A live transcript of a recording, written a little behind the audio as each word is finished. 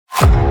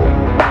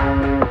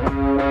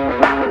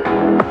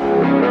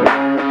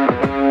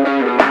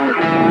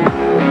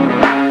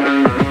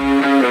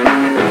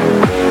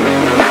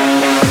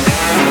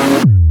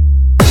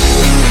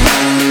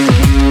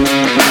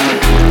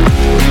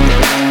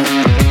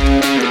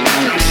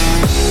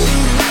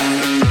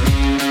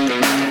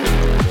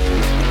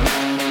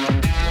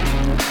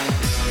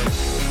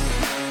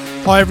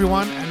Hi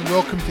everyone and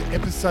welcome to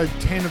episode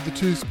 10 of the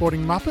Two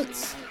Sporting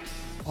Muppets.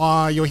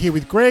 You're here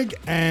with Greg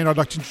and I'd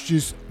like to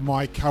introduce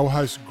my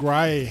co-host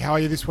Gray. How are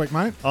you this week,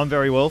 mate? I'm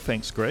very well,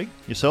 thanks, Greg.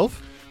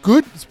 Yourself?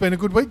 Good. It's been a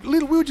good week. We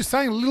were just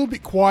saying a little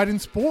bit quiet in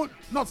sport.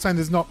 Not saying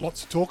there's not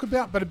lots to talk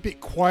about, but a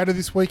bit quieter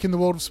this week in the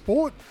world of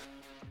sport.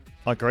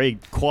 I agree.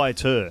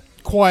 Quieter.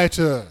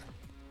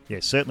 Yeah,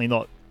 certainly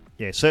not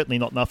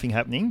nothing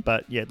happening,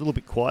 but yeah, a little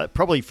bit quiet.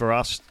 Probably for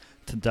us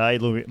today, a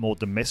little bit more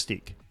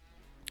domestic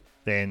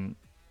than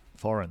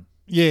foreign.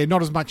 Yeah,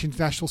 not as much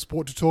international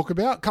sport to talk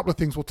about. A couple of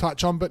things we'll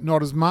touch on, but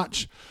not as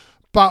much.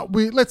 But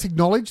let's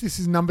acknowledge this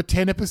is number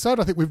 10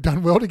 episode. I think we've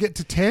done well to get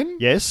to 10.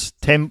 Yes,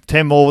 10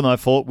 more than I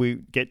thought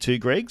we'd get to,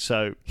 Greg.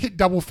 So hit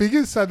double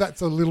figures, so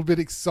that's a little bit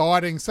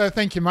exciting. So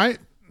thank you, mate.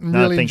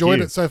 Really enjoyed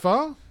it so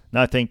far.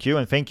 No, thank you.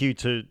 And thank you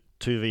to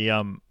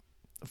the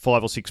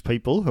 5 or 6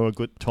 people who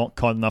are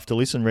kind enough to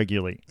listen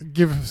regularly.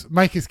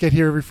 Make us get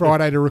here every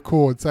Friday to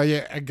record. So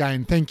yeah,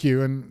 again, thank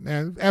you.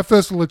 And our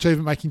first little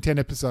achievement, making 10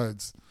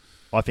 episodes.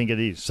 I think it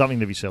is something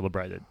to be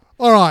celebrated.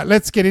 All right,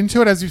 let's get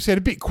into it. As we've said,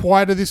 a bit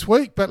quieter this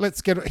week, but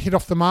let's hit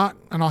off the mark,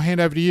 and I'll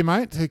hand over to you,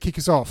 mate, to kick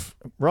us off.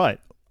 Right,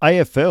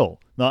 AFL.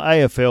 Now,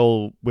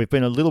 AFL, we've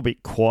been a little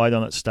bit quiet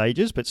on its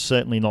stages, but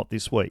certainly not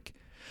this week.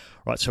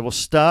 Right, so we'll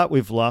start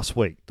with last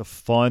week, the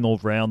final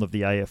round of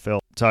the AFL.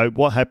 So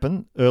what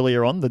happened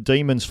earlier on? The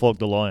Demons flogged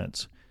the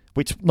Lions,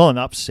 which not an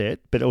upset,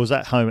 but it was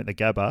at home at the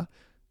Gabba,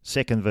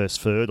 second versus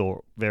third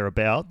or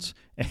thereabouts,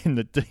 and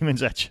the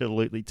Demons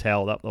absolutely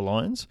towelled up the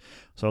Lions.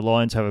 So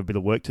Lions have a bit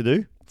of work to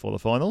do for the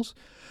finals.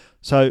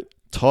 So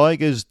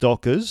Tigers,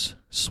 Dockers,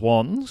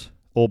 Swans,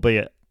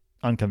 albeit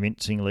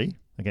unconvincingly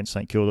against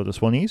St Kilda, the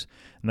Swannies,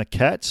 and the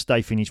Cats,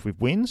 they finished with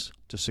wins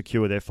to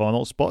secure their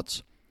final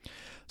spots.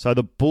 So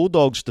the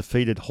Bulldogs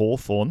defeated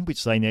Hawthorn,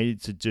 which they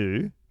needed to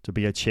do to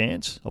be a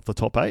chance of the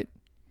top 8.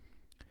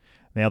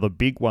 Now the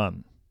big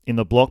one in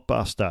the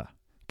blockbuster,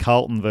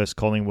 Carlton versus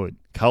Collingwood.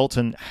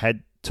 Carlton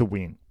had to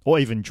win, or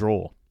even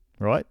draw,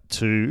 right,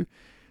 to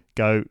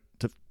go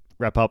to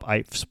wrap up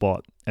 8th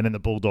spot, and then the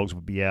Bulldogs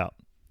would be out.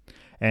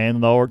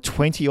 And they were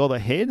 20-odd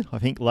ahead, I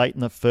think, late in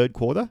the third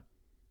quarter.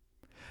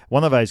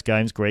 One of those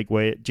games, Greg,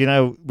 where, do you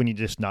know when you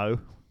just know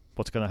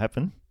what's going to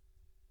happen?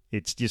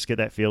 It's just get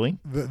that feeling.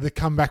 The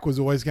comeback was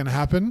always going to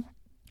happen.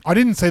 I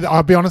didn't see that.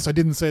 I'll be honest, I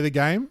didn't see the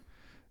game.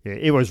 Yeah,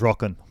 it was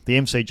rocking. The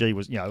MCG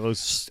was, it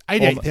was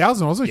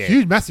 88,000. It was a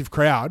huge, massive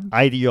crowd.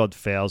 80-odd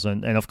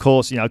thousand. And of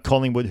course,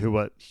 Collingwood, who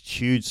are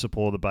huge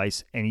supporter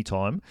base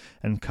anytime,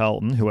 and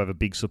Carlton, who have a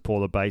big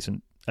supporter base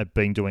and have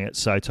been doing it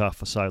so tough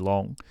for so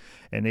long.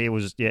 And it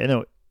was,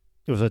 it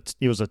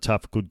was a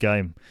tough, good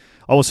game.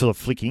 I was sort of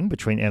flicking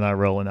between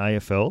NRL and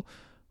AFL.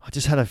 I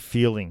just had a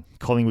feeling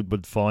Collingwood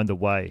would find a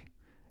way.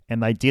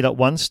 And they did at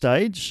one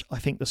stage. I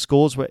think the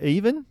scores were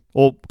even,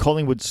 or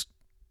Collingwood's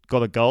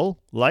got a goal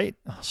late,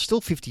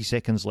 still 50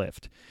 seconds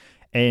left.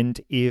 And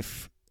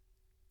if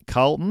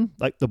Carlton,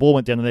 the ball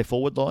went down to their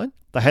forward line,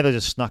 they had to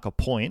just snuck a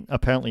point.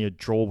 Apparently a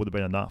draw would have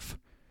been enough.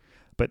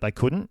 But they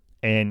couldn't,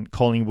 and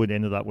Collingwood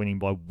ended up winning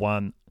by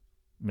 1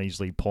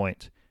 measly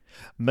point.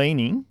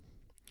 Meaning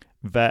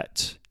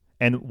that,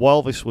 and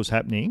while this was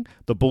happening,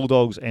 the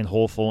Bulldogs and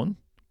Hawthorn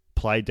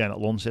played down at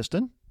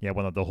Launceston. Yeah,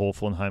 one of the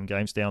Hawthorn home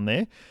games down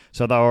there.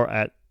 So they were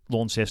at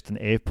Launceston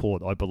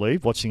Airport, I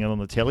believe, watching it on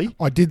the telly.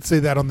 I did see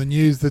that on the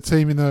news, the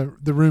team in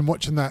the room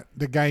watching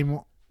the game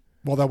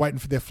while they're waiting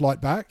for their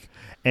flight back.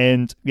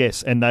 And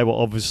yes, and they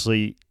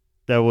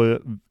were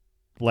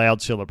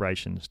loud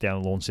celebrations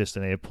down at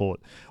Launceston Airport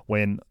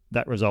when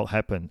that result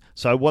happened.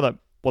 So what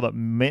it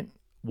meant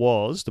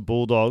was the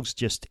Bulldogs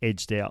just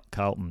edged out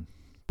Carlton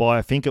by,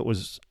 I think it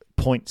was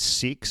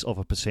 0.6 of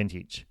a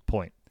percentage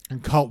point.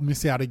 And Carlton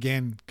miss out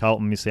again.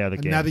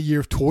 Another year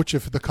of torture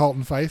for the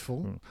Carlton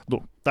faithful.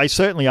 Look, they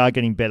certainly are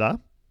getting better,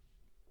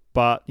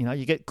 but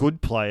you get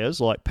good players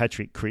like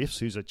Patrick Cripps,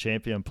 who's a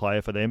champion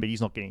player for them, but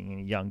he's not getting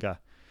any younger.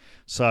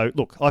 So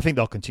look, I think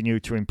they'll continue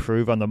to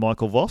improve under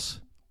Michael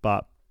Voss,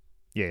 but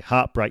yeah,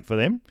 heartbreak for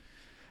them.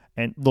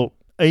 And look,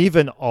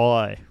 even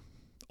I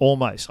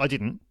almost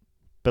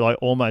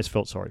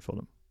felt sorry for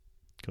them.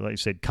 Because like you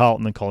said,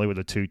 Carlton and Collingwood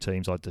are 2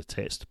 teams I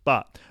detest.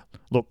 But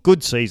look,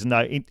 good season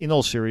though. In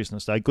all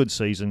seriousness though, good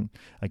season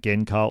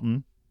again,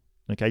 Carlton.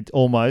 Okay,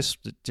 almost,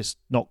 just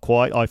not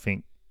quite. I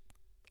think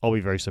I'll be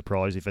very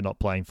surprised if they're not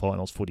playing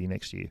finals footy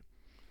next year.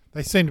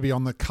 They seem to be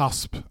on the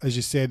cusp, as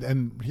you said.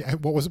 And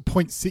what was it,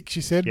 0.6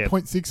 you said? Yep.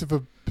 0.6 of a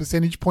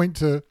percentage point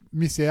to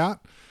miss out.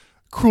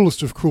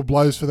 Cruelest of cruel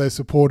blows for those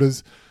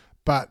supporters.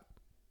 But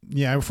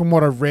from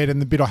what I've read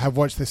and the bit I have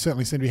watched, they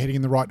certainly seem to be heading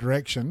in the right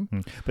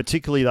direction.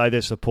 Particularly, though,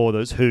 their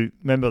supporters who,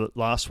 remember that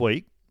last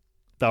week,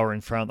 they were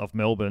in front of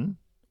Melbourne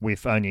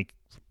with only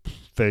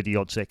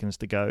 30-odd seconds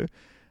to go.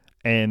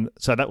 And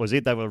so that was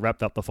it. They were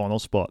wrapped up the final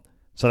spot.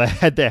 So they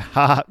had their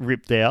heart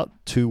ripped out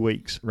 2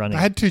 weeks running.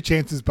 They had 2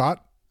 chances,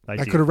 but they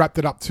could have wrapped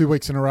it up 2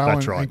 weeks in a row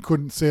and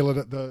couldn't seal it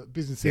at the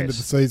business end of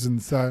the season.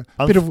 So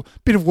a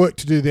bit of work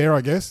to do there,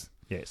 I guess.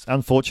 Yes,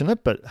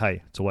 unfortunate, but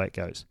hey, it's the way it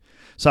goes.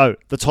 So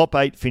the top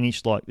 8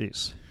 finished like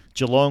this.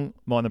 Geelong,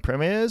 minor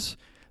premiers,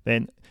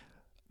 then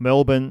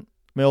Melbourne,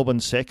 Melbourne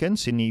second,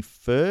 Sydney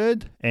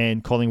third,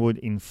 and Collingwood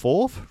in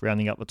fourth,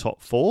 rounding up the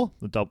top four,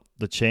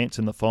 the chance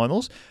in the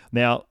finals.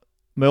 Now,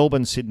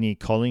 Melbourne, Sydney,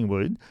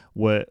 Collingwood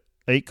were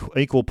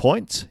equal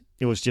points.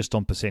 It was just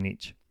on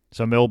percentage.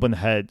 So Melbourne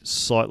had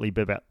slightly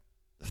about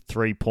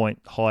 3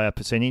 point higher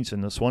percentage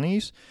than the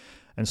Swannies,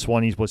 and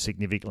Swannies was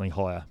significantly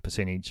higher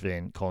percentage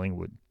than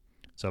Collingwood.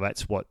 So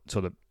that's what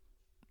sort of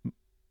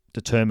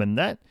determined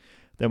that.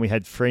 Then we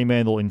had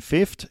Fremantle in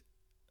fifth,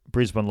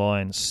 Brisbane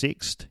Lions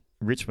sixth,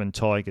 Richmond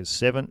Tigers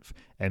 7th,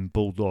 and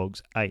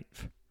Bulldogs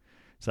 8th.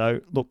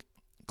 So, look,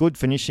 good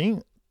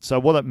finishing. So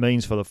what it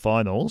means for the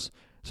finals.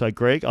 So,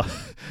 Greg, I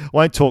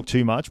won't talk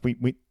too much.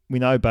 We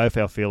know both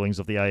our feelings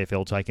of the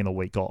AFL taking a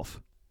week off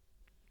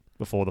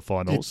before the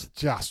finals.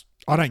 It's just,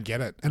 I don't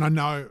get it. And I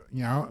know,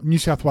 New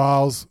South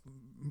Wales,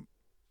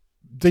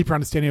 deeper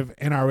understanding of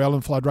NRL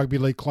and Flag Rugby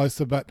League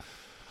closer, but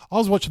I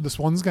was watching the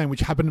Swans game,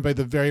 which happened to be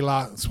the very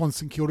last Swans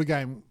St Kilda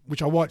game,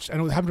 which I watched, and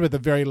it happened to be the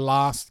very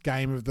last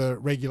game of the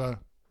regular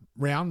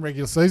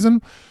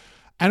season,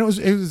 and it was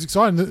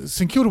exciting. The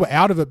St Kilda were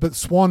out of it, but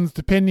Swans,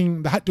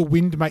 they had to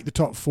win to make the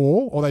top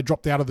four, or they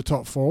dropped out of the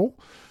top four.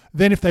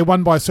 Then if they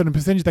won by a certain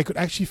percentage, they could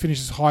actually finish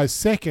as high as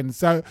second.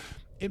 So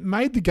it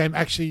made the game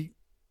actually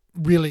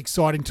really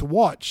exciting to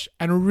watch,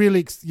 and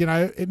really,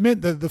 it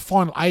meant that the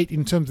final 8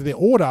 in terms of their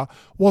order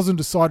wasn't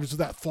decided to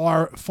that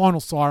final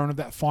siren of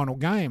that final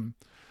game.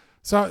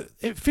 So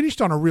it finished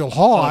on a real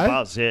high. Oh,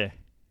 buzz, yeah.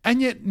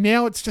 And yet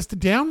now it's just a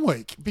down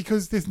week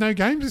because there's no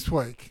games this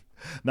week.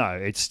 No,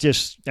 it's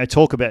just, they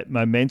talk about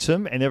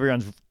momentum and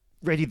everyone's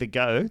ready to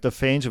go. The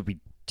fans will be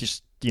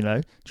just,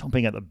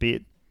 chomping at the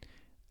bit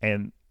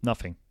and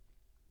nothing.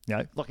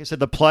 Like I said,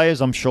 the players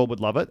I'm sure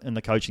would love it and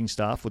the coaching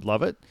staff would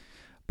love it.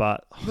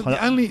 But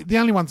the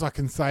only ones I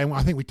can say, and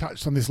I think we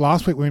touched on this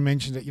last week when we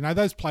mentioned it,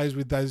 those players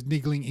with those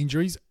niggling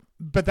injuries.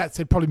 But that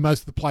said, probably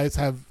most of the players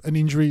have an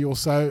injury or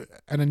so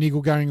and a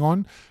niggle going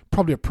on,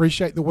 probably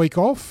appreciate the week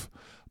off.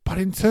 But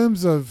in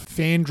terms of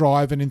fan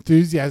drive and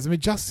enthusiasm, it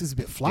just is a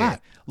bit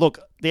flat. Yeah. Look,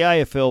 the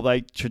AFL,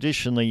 they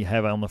traditionally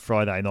have on the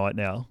Friday night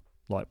now,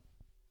 like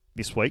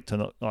this week,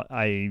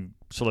 a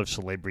sort of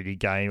celebrity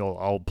game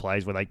or old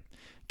plays where they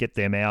get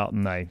them out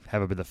and they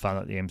have a bit of fun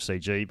at the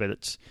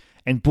MCG.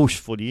 And bush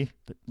footy,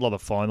 a lot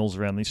of finals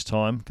around this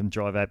time can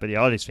drive out. But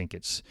I just think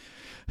it's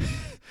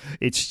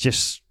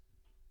just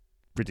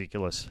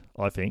ridiculous,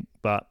 I think.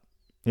 But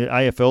the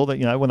AFL,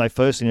 that when they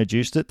first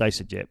introduced it, they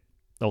said, yep,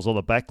 there was all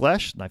the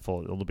backlash, and they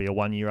thought it'll be a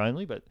 1 year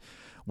only. But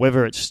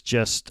whether it's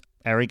just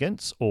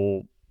arrogance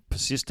or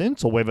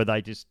persistence, or whether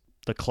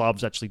the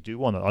clubs actually do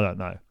want it, I don't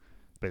know.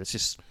 But it's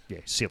just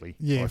silly.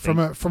 Yeah, from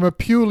a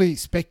purely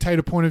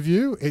spectator point of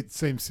view, it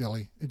seems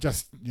silly. It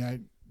just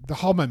the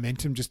whole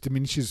momentum just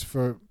diminishes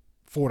for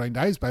 14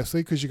 days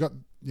basically, because you got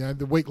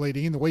the week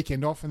leading in, the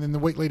weekend off, and then the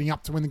week leading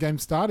up to when the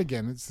games start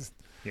again. It's just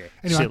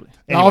Anyway,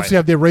 they obviously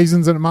have their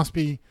reasons, and it must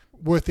be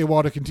worth their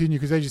while to continue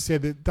because, as you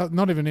said, there's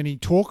not even any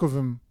talk of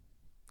them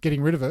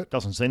getting rid of it.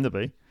 Doesn't seem to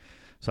be.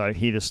 So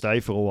here to stay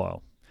for a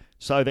while.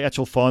 So the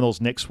actual finals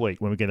next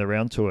week when we get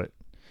around to it.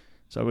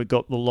 So we've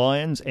got the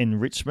Lions and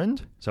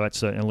Richmond. So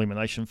that's an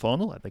elimination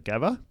final at the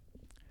Gabba.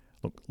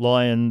 Look,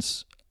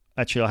 Lions,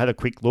 actually I had a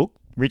quick look.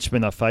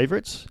 Richmond are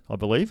favourites, I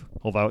believe,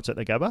 although it's at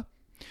the Gabba.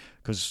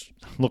 Because,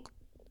 look,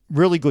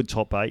 really good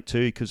top 8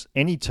 too, because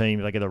any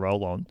team they get a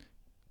roll on,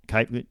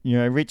 okay,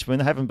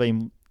 Richmond haven't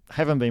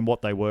been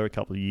what they were a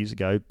couple of years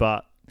ago,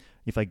 but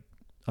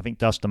I think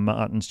Dustin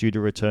Martin's due to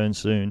return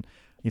soon.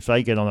 If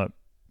they get on a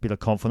bit of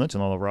confidence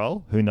and on a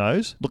roll, who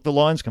knows? Look, the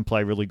Lions can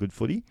play really good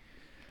footy,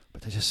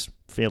 but they're just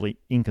fairly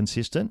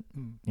inconsistent.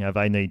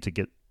 They need to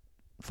get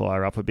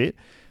fire up a bit.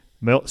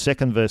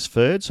 Second versus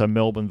third, so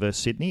Melbourne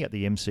versus Sydney at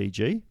the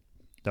MCG.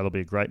 That'll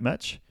be a great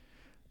match.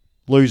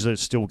 Loser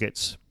still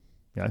gets,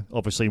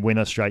 obviously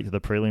winner straight to the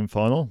prelim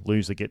final.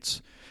 Loser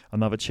gets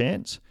another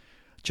chance.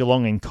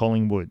 Geelong and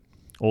Collingwood,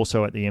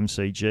 also at the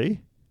MCG.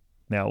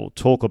 Now, we'll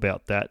talk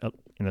about that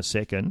in a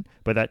second,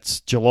 but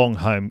that's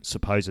Geelong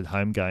supposed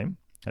home game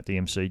at the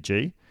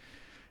MCG.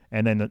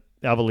 And then the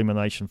other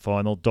elimination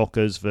final,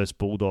 Dockers versus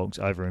Bulldogs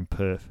over in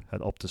Perth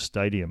at Optus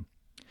Stadium.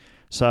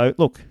 So,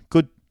 look,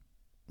 good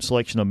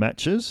selection of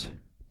matches.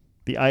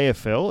 The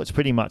AFL, it's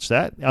pretty much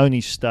that. The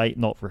only state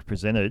not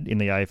represented in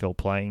the AFL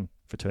playing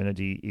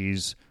fraternity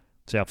is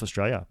South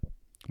Australia,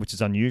 which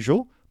is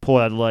unusual.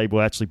 Port Adelaide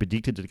were actually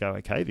predicted to go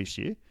okay this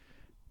year.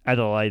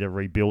 Adelaide are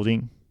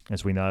rebuilding,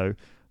 as we know.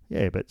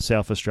 Yeah, but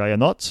South Australia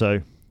not.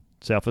 So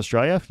South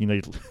Australia, you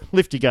need to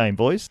lift your game,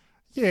 boys.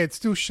 Yeah, it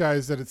still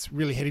shows that it's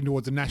really heading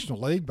towards a national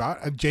league, but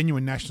a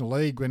genuine national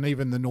league when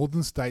even the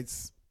northern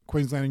states,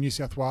 Queensland and New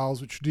South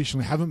Wales, which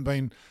traditionally haven't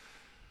been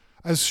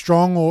as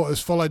strong or as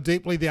followed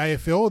deeply the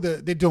AFL,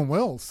 they're doing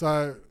well.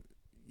 So,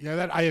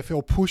 that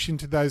AFL push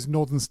into those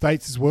northern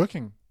states is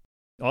working.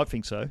 I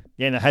think so.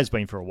 Yeah, and it has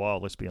been for a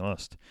while, let's be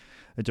honest.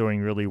 They're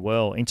doing really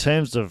well. In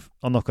terms of,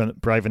 I'm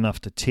not brave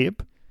enough to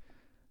tip,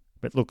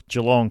 but look,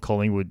 Geelong,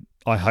 Collingwood,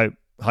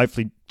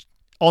 hopefully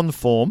on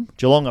form.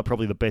 Geelong are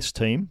probably the best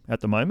team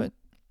at the moment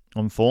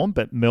on form,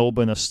 but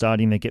Melbourne are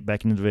starting to get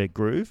back into their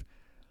groove.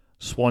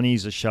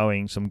 Swannies are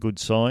showing some good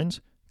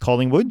signs.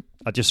 Collingwood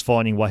are just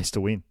finding ways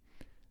to win.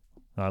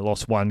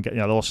 Lost one,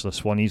 they lost the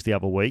Swannies the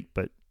other week,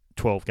 but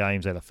 12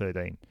 games out of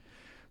 13.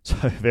 So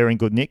very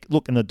good, Nick.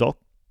 Look, in the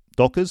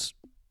Dockers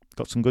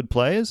got some good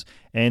players,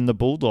 and the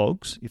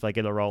Bulldogs, if they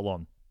get a roll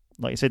on,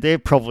 like I said, they're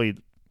probably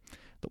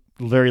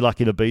very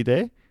lucky to be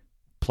there.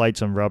 Played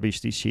some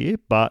rubbish this year,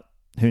 but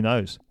who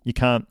knows? You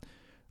can't.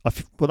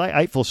 Were they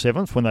 8th or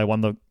 7th when they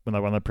won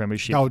the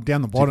premiership? Oh,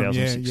 down the bottom,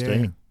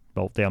 2016. yeah.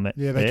 Well, down that.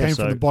 Yeah, they came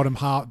from the bottom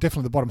half,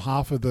 definitely the bottom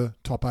half of the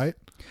top 8.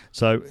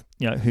 So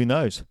who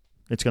knows?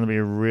 It's going to be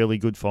a really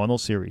good final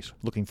series.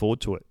 Looking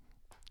forward to it.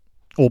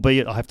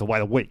 Albeit I have to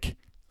wait a week,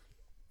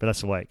 but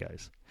that's the way it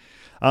goes.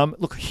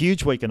 Look,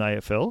 huge week in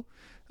AFL.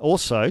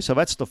 Also, so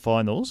that's the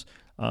finals.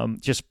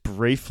 Just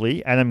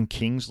briefly, Adam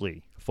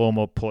Kingsley,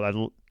 former Port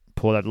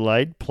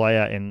Adelaide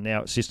player and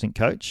now assistant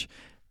coach,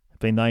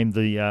 been named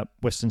the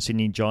Western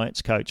Sydney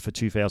Giants coach for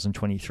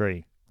 2023.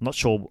 I'm not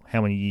sure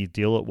how many year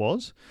deal it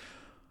was,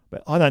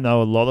 but I don't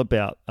know a lot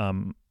about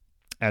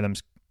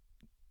Adam's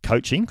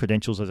coaching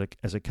credentials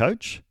as a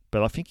coach,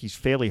 but I think he's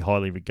fairly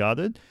highly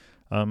regarded.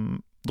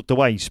 Look, the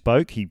way he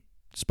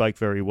spoke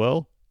very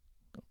well.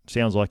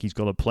 Sounds like he's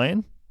got a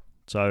plan.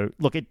 So,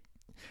 look,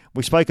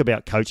 we spoke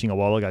about coaching a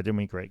while ago, didn't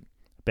we, Greg?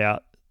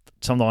 About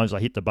sometimes I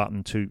hit the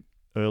button too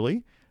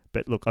early.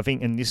 But look, I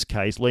think in this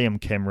case, Liam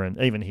Cameron,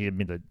 even he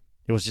admitted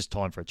it was just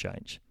time for a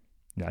change.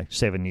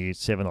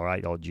 7 or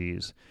 8 odd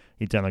years.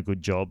 He'd done a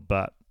good job,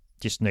 but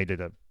just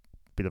needed a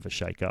bit of a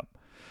shake-up.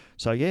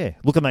 So, yeah,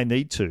 look, and they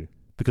need to,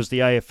 because the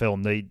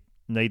AFL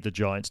need the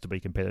Giants to be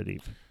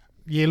competitive.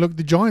 Yeah, look,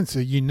 the Giants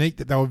are unique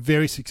that they were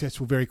very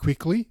successful very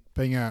quickly,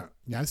 being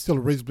still a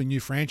reasonably new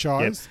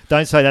franchise. Yep.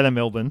 Don't say that in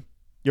Melbourne.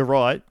 You're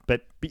right,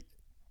 but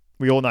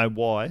we all know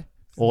why.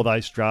 All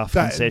those draft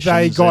concessions.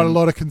 They got a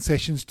lot of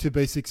concessions to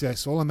be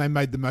successful, and they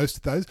made the most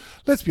of those.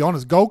 Let's be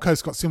honest, Gold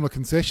Coast got similar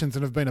concessions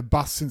and have been a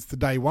bust since the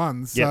day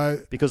one. So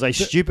because they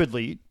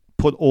stupidly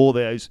put all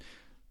those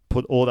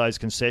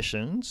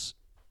concessions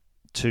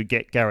to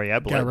get Gary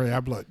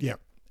Ablett.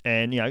 Yep.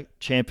 And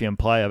champion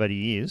player that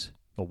he is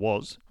or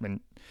was.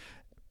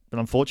 But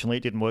unfortunately,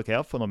 it didn't work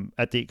out for them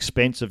at the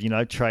expense of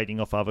trading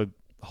off other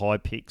high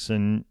picks,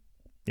 and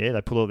they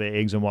put all their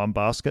eggs in one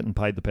basket and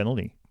paid the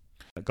penalty.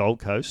 Gold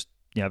Coast,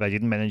 they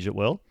didn't manage it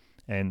well,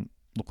 and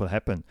look what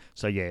happened.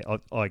 So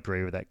I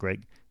agree with that,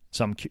 Greg.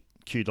 Some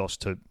kudos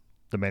to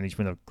the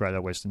management of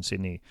Greater Western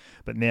Sydney,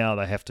 but now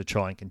they have to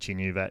try and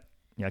continue that,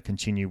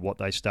 continue what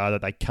they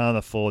started. They can't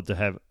afford to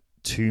have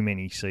too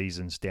many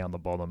seasons down the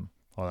bottom,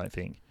 I don't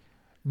think.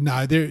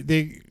 No,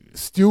 they're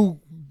still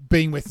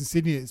being Western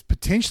Sydney. It's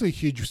potentially a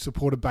huge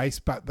supporter base,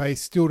 but they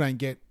still don't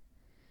get.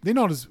 They're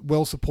not as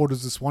well supported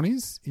as the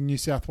Swannies in New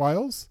South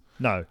Wales.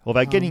 No, well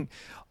they're getting.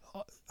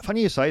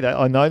 Funny you say that.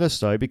 I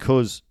noticed though,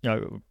 because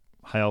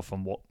hail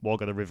from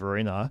Wagga to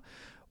Riverina,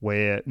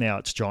 where now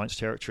it's Giants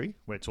territory,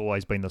 where it's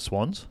always been the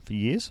Swans for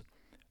years,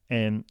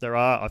 and there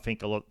are, I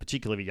think, a lot,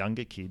 particularly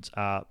younger kids,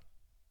 are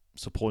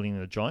supporting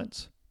the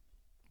Giants,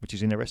 which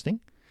is interesting,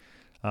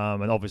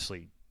 and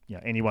obviously.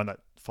 Anyone that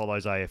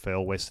follows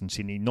AFL Western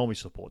Sydney normally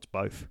supports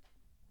both.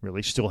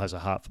 Really, still has a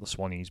heart for the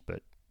Swannies,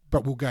 but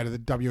we'll go to the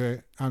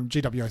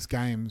GWS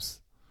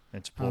games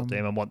and support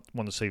them and want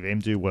to see them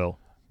do well.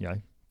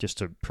 Just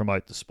to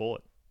promote the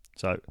sport.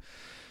 So,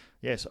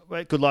 yes,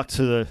 good luck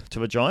to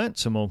the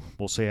Giants, and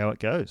we'll see how it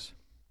goes.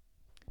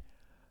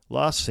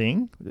 Last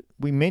thing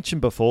we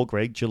mentioned before,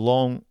 Greg,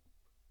 Geelong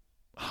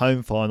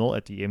home final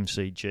at the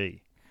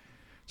MCG.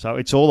 So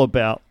it's all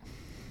about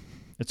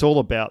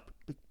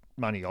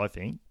money, I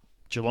think.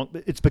 Geelong,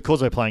 it's because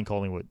they're playing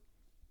Collingwood.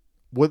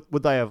 Would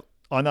they have?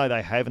 I know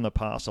they have in the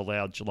past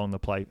allowed Geelong to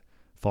play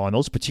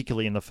finals,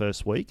 particularly in the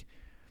first week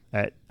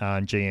at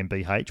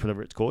GmbH,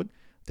 whatever it's called,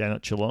 down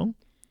at Geelong.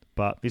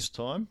 But this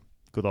time,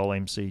 good old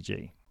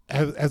MCG.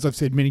 As I've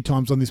said many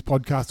times on this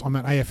podcast, I'm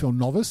an AFL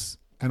novice,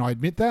 and I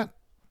admit that.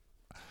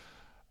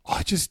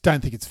 I just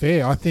don't think it's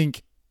fair. I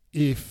think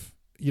if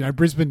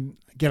Brisbane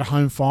get a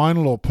home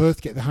final or Perth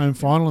get the home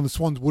final, and the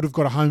Swans would have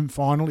got a home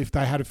final if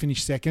they had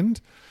finished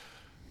second.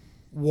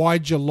 Why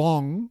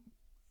Geelong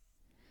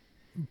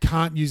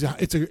can't use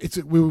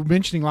we were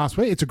mentioning last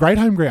week, it's a great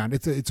home ground.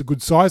 It's a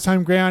good size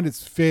home ground.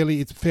 It's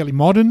fairly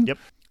modern. Yep.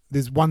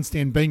 There's one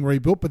stand being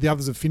rebuilt, but the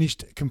others have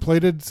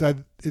completed. So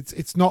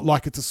it's not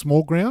like it's a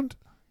small ground.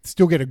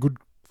 Still get a good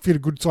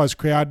sized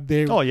crowd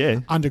there. Oh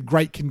yeah. Under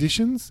great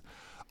conditions.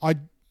 I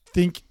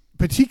think,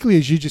 particularly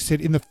as you just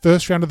said, in the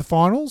first round of the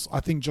finals, I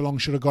think Geelong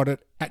should have got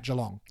it at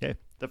Geelong. Yeah.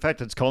 The fact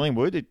that it's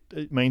Collingwood,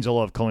 it means a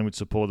lot of Collingwood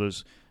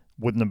supporters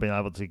wouldn't have been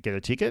able to get a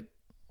ticket.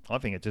 I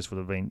think it just would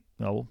have been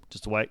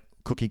just the way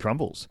cookie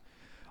crumbles.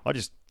 I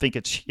just think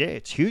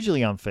it's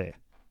hugely unfair.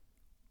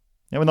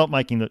 Now we're not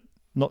making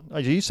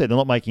as you said, they're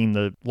not making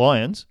the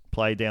Lions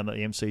play down at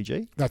the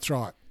MCG. That's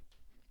right.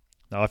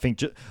 No, I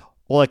think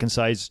all I can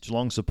say is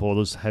Geelong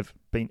supporters have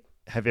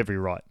every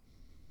right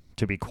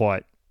to be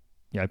quite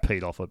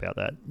peed off about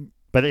that.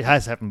 But it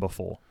has happened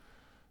before.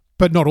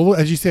 But not all,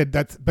 as you said,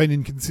 that's been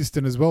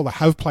inconsistent as well. They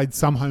have played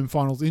some home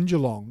finals in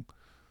Geelong.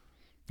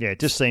 Yeah, it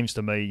just seems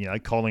to me,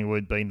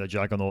 Collingwood being the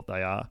juggernaut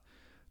they are,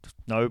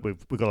 No,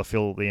 we've got to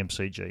fill the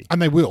MCG.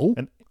 And they will.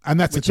 And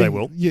that's which the thing. they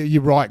will. Yeah,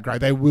 you're right, Gray.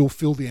 They will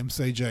fill the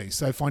MCG.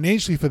 So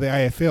financially for the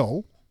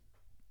AFL,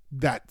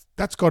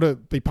 that's got to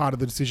be part of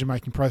the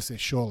decision-making process,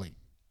 surely.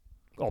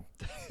 Oh,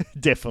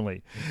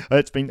 definitely.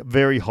 It's been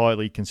very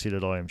highly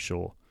considered, I am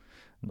sure.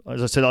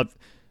 As I said, I'm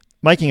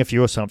making a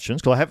few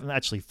assumptions because I haven't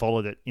actually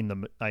followed it in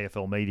the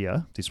AFL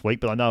media this week,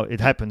 but I know it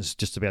happens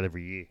just about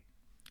every year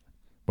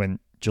when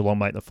Geelong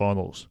make the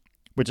finals,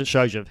 which it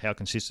shows you how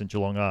consistent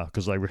Geelong are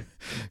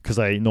because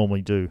they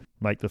normally do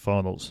make the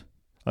finals.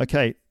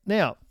 Okay,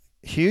 now,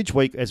 huge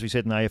week, as we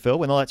said in AFL.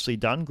 We're not actually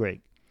done,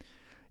 Greg.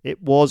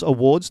 It was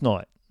awards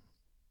night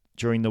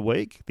during the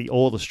week, the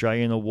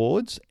All-Australian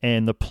Awards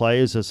and the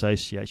Players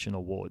Association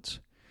Awards.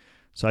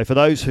 So for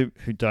those who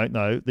don't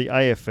know, the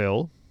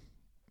AFL,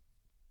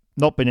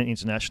 not been an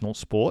international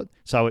sport,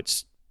 so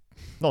it's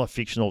not a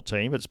fictional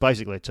team, but it's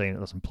basically a team that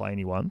doesn't play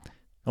anyone.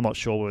 I'm not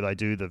sure whether they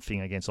do the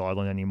thing against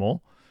Ireland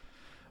anymore,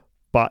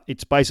 but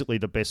it's basically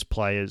the best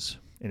players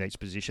in each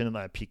position, and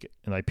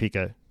they pick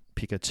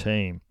a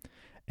team,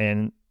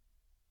 and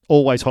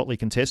always hotly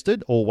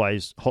contested,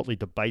 always hotly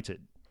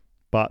debated.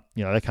 But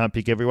they can't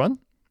pick everyone,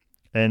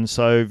 and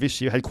so this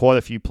year had quite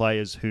a few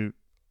players who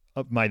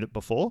have made it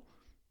before.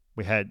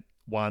 We had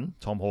one,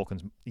 Tom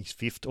Hawkins, his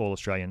 5th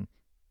All-Australian,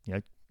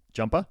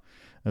 jumper,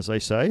 as they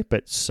say,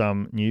 but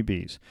some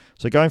newbies.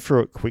 So going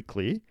through it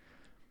quickly,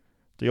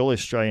 the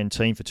All-Australian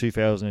team for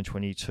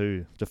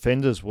 2022.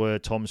 Defenders were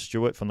Tom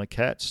Stewart from the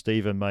Cats,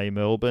 Stephen May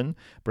Melbourne,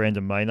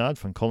 Brandon Maynard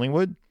from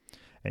Collingwood,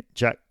 and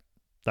Jack.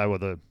 They were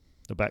the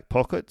back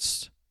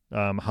pockets.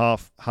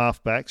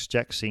 Half-backs,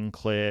 Jack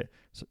Sinclair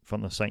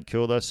from the St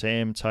Kilda,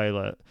 Sam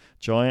Taylor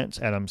Giants,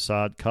 Adam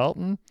Sard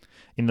Carlton.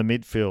 In the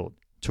midfield,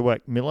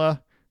 Tuak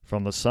Miller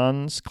from the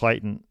Suns,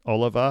 Clayton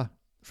Oliver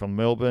from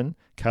Melbourne,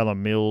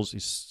 Callum Mills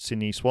is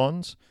Sydney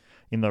Swans.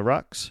 In the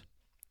rucks,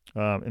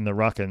 in the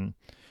ruck and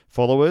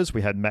followers,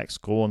 we had Max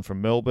Gorn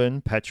from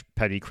Melbourne,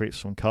 Paddy Cripps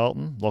from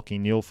Carlton, Lockie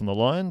Neal from the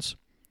Lions.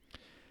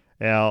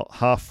 Our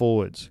half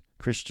forwards,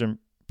 Christian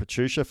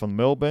Petruccia from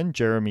Melbourne,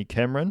 Jeremy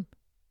Cameron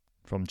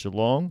from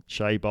Geelong,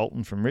 Shea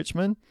Bolton from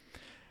Richmond,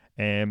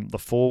 and the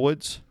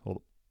forwards,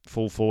 or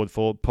full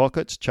forward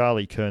pockets,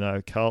 Charlie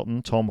Curnow,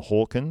 Carlton, Tom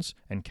Hawkins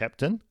and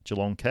captain,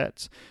 Geelong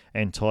Cats,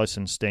 and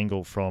Tyson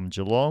Stengel from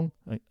Geelong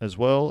as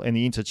well, and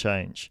the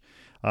interchange,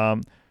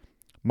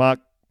 Mark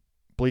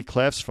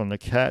Bleaclaffs from the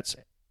Cats,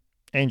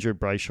 Andrew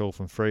Brayshaw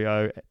from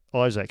Freo,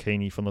 Isaac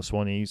Heaney from the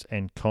Swannies,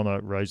 and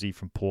Connor Rosie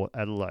from Port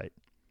Adelaide.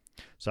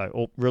 So,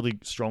 all really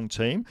strong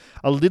team.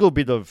 A little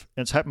bit of,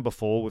 and it's happened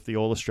before with the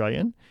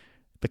All-Australian,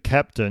 the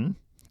captain,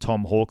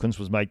 Tom Hawkins,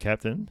 was made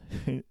captain.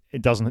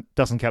 It doesn't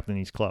captain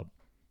his club.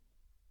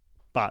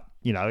 But,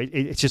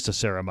 it's just a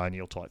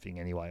ceremonial type thing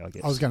anyway, I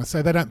guess. I was going to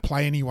say, they don't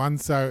play anyone,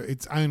 so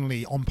it's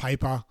only on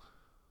paper,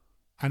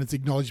 and it's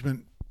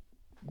acknowledgement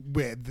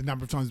where the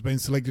number of times he's been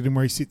selected and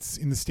where he sits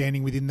in the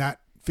standing within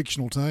that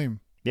fictional team.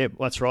 Yeah,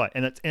 that's right.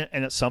 And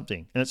it's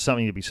something. And it's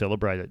something to be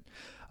celebrated.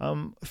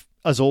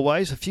 As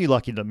always, a few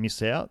lucky to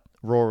miss out.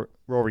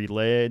 Rory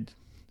Laird,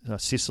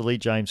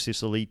 James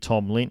Sicily,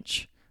 Tom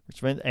Lynch,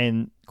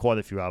 and quite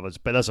a few others.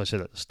 But as I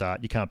said at the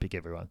start, you can't pick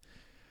everyone.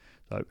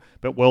 So,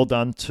 but well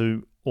done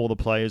to all the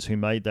players who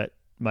made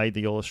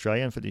the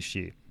All-Australian for this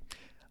year.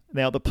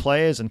 Now, the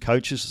Players and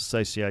Coaches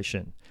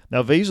Association.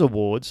 Now, these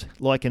awards,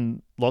 like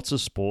in lots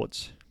of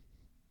sports,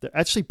 they're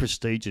actually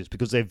prestigious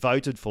because they're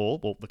voted for,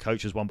 well, the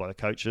coaches won by the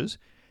coaches,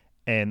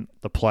 and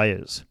the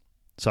players.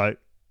 So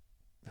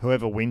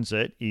whoever wins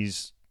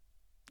it's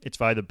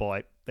voted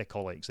by their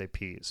colleagues, their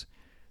peers.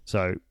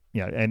 So,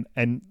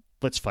 and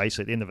let's face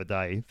it, at the end of the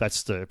day,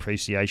 that's the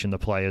appreciation the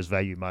players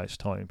value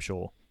most, I'm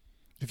sure.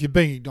 If you're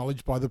being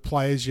acknowledged by the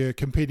players you're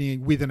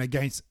competing with and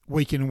against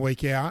week in and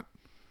week out,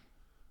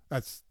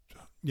 that's,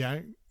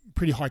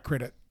 pretty high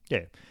credit.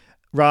 Yeah.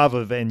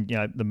 Rather than,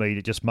 the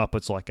media, just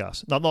muppets like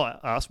us. Not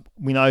us.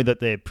 We know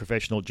that they're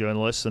professional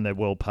journalists and they're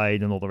well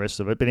paid and all the rest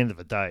of it, but at the end of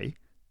the day,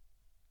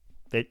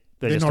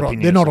 they're not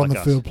on the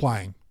us. field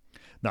playing.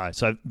 No,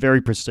 so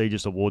very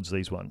prestigious awards,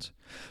 these ones.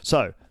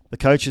 So, the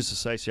Coaches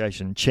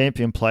Association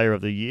Champion Player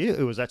of the Year,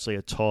 it was actually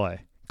a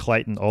tie.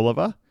 Clayton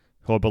Oliver,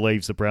 who I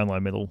believe is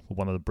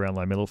one of the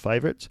Brownlow Medal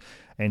favourites,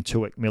 and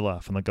Tuak Miller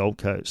from the Gold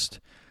Coast.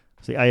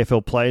 So the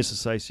AFL Players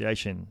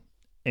Association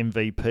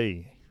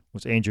MVP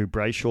was Andrew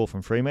Brayshaw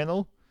from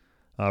Fremantle.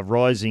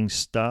 Rising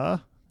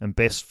Star and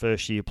Best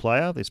First-Year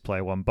Player, this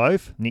player won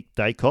both, Nick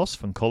Dacos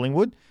from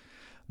Collingwood.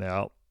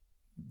 Now,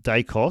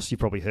 Dacos, you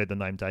probably heard the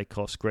name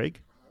Dacos,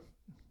 Greg.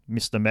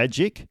 Mr.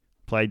 Magic,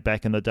 played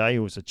back in the day,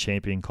 who was a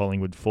champion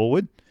Collingwood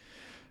forward.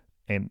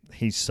 And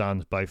his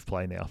sons both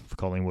play now for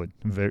Collingwood.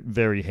 Very,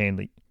 very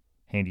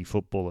handy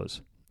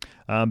footballers.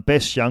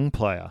 Best Young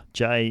Player,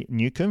 Jay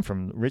Newcomb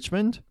from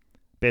Richmond.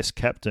 Best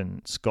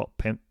Captain, Scott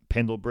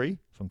Pendlebury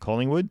from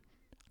Collingwood.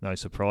 No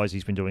surprise,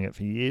 he's been doing it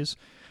for years.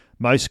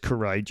 Most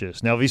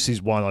Courageous. Now, this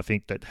is one I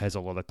think that has a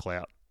lot of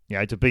clout.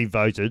 To be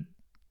voted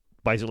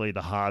basically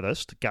the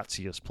hardest,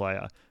 gutsiest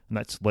player, and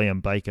that's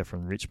Liam Baker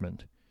from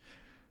Richmond.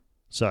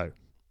 So,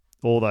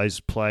 all those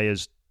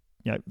players,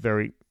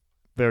 very,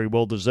 very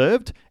well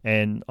deserved,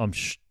 and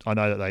I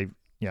know that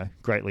they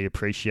greatly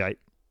appreciate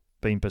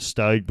being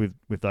bestowed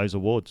with those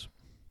awards.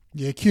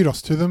 Yeah,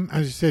 kudos to them.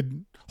 As you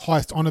said,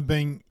 highest honour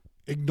being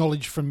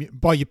acknowledged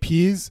by your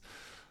peers,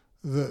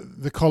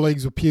 the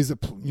colleagues or peers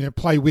that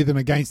play with and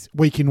against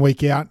week in,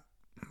 week out,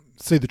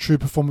 see the true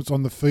performance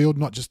on the field,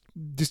 not just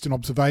distant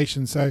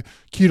observation. So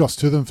kudos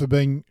to them for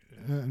being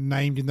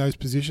named in those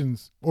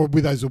positions, or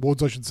with those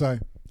awards, I should say.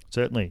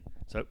 Certainly.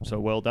 So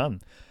well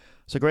done.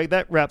 So, Greg,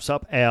 that wraps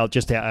up our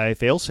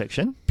AFL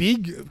section.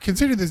 Big,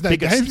 considering there's no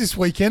games this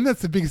weekend,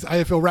 that's the biggest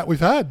AFL wrap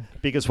we've had.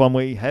 Biggest one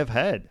we have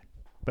had.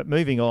 But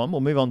moving on, we'll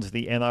move on to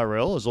the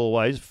NRL. As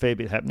always, a fair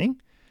bit happening.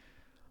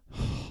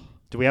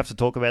 Do we have to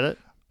talk about it?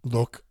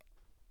 Look,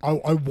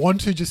 I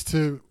want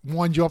to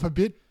wind you up a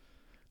bit.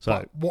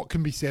 So, what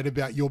can be said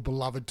about your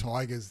beloved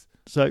Tigers?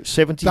 So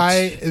 70.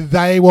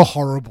 They were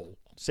horrible.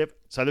 So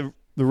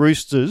the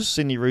Roosters,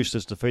 Sydney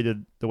Roosters,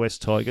 defeated the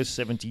West Tigers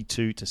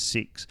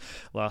 72-6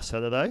 last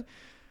Saturday.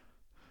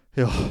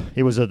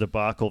 It was a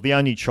debacle. The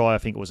only try, I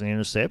think, was an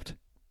intercept.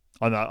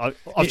 I know.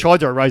 I've tried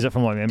to erase it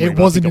from my memory. It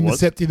wasn't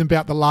intercepted in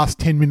about the last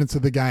 10 minutes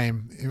of the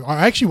game.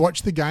 I actually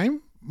watched the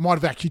game. Might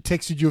have actually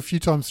texted you a few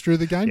times through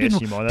the game.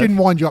 Yes, you might have. Didn't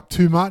wind you up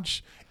too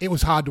much. It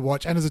was hard to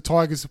watch. And as a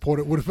Tigers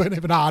supporter, it would have been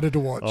even harder to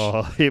watch.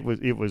 Oh, it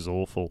was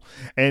awful.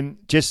 And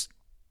just,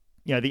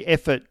 the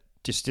effort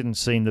just didn't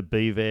seem to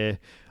be there.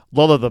 A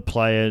lot of the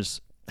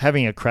players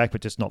having a crack, but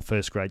just not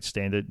first grade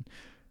standard.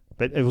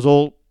 But it was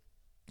all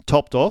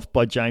topped off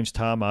by James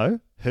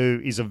Tarmo,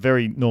 who is a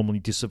very normally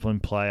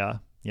disciplined player.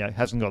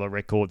 Hasn't got a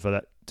record for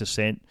that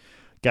dissent.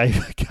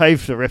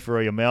 Gave the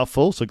referee a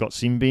mouthful, so got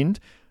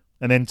sin-binned,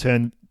 and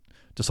then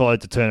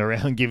decided to turn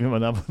around and give him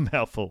another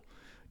mouthful.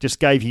 Just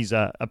gave his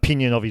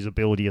opinion of his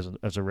ability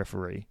as a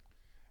referee.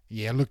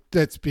 Yeah, look,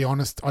 let's be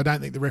honest. I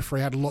don't think the referee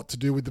had a lot to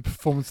do with the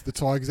performance of the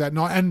Tigers that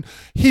night. And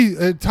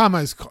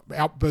Tarmo's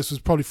outburst was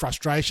probably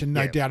frustration,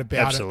 no doubt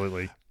about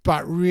absolutely. it.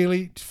 But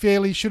really,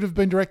 fairly should have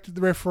been directed at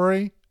the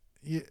referee.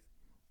 Yeah.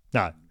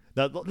 No,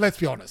 let's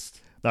be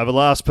honest. No, the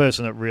last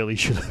person that really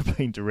should have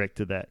been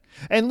directed that.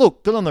 And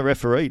look, good on the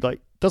referee.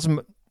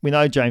 We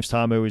know James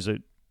Tarmo is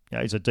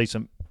a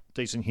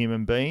decent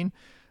human being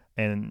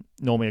and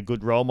normally a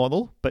good role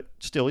model, but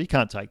still, you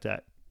can't take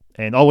that.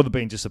 And I would have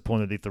been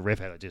disappointed if the ref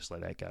had just let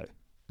that go.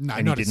 No,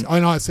 not didn't. I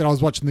know. I said I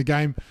was watching the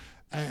game,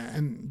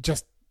 and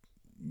just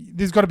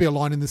there's got to be a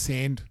line in the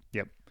sand.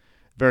 Yep,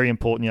 very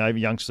important.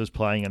 Youngsters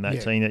playing in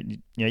that team that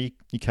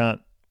you can't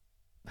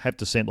have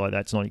dissent like that.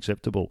 It's not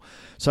acceptable.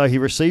 So he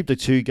received a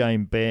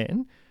 2-game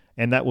ban,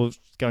 and that was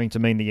going to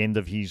mean the end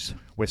of his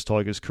West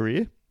Tigers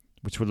career,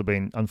 which would have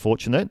been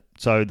unfortunate.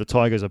 So the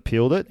Tigers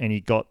appealed it, and he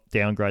got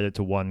downgraded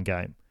to 1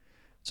 game.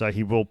 So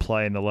he will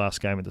play in the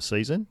last game of the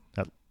season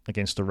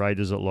against the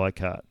Raiders at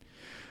Leichhardt.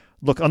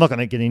 Look, I'm not going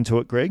to get into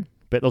it, Greg,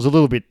 but there was a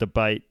little bit of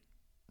debate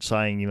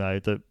saying,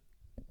 that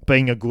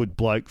being a good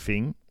bloke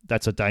thing,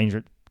 that's a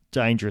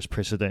dangerous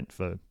precedent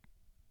for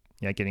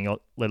getting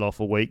let off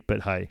a week.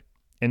 But hey,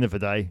 end of the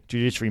day,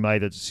 judiciary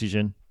made a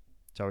decision,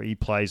 so he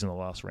plays in the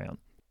last round.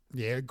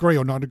 Yeah, agree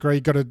or not agree,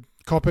 got to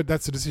cop it.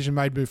 That's the decision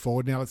made, move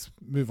forward. Now let's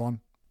move on.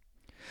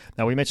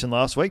 Now, we mentioned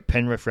last week,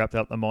 Penrith wrapped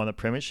up the minor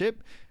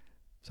premiership,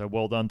 so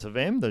well done to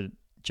them, the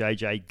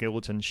JJ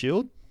Gilberton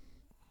Shield.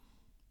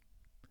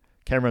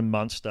 Cameron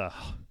Munster,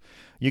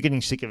 you're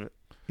getting sick of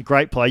a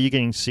great player. You're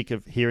getting sick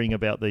of hearing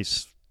about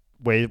these,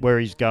 where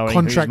he's going,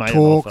 contract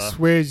talks,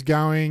 where he's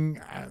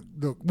going.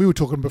 Look, we were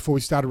talking before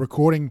we started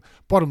recording.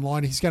 Bottom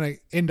line, he's going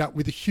to end up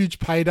with a huge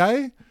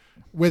payday.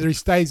 Whether he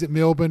stays at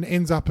Melbourne,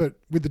 ends up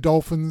with the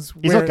Dolphins,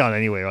 he's not going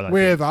anywhere. I don't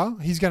wherever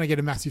think. He's going to get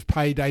a massive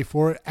payday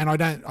for it. And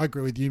I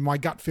agree with you. My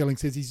gut feeling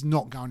says he's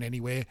not going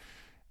anywhere.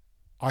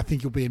 I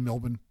think he'll be in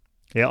Melbourne.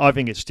 Yeah, I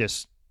think it's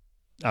just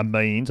a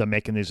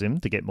mechanism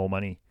to get more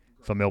money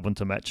for Melbourne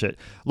to match it.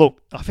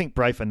 Look, I think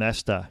Braith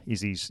Anasta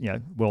is his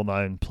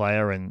well-known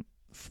player and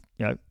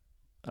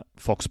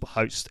Fox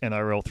hosts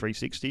NRL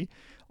 360.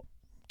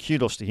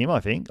 Kudos to him, I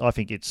think. I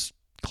think it's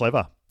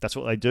clever. That's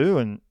what they do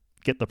and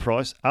get the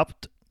price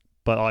up.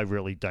 But I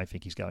really don't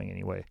think he's going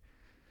anywhere.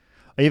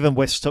 Even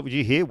did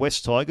you hear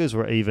West Tigers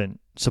were even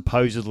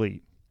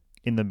supposedly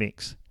in the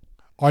mix?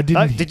 I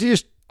didn't. Did you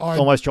just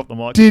almost drop the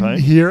microphone? Didn't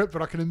hear it,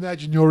 but I can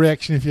imagine your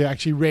reaction if you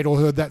actually read or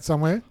heard that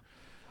somewhere.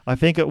 I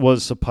think it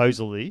was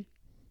supposedly,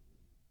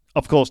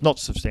 of course, not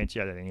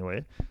substantiated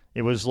anywhere.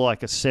 It was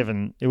like it was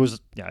 1.2,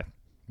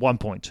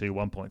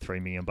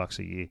 1.3 million bucks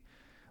a year.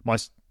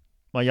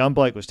 My young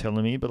bloke was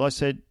telling me, but I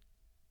said,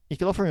 you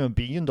could offer him $1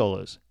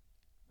 billion.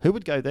 Who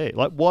would go there?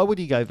 Why would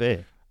he go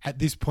there? At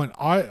this point,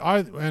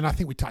 I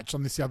think we touched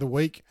on this the other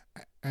week,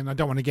 and I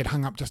don't want to get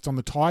hung up just on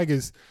the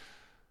Tigers,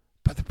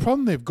 but the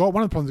problem they've got,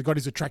 one of the problems they've got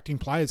is attracting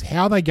players.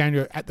 How are they going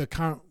to, at the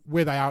current,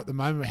 where they are at the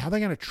moment, how are they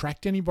going to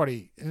attract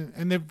anybody?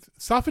 And they've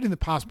suffered in the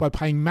past by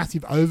paying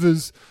massive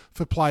overs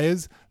for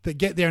players that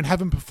get there and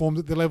haven't performed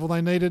at the level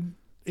they needed.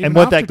 And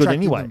weren't that good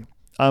anyway?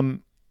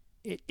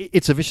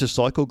 It's a vicious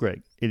cycle,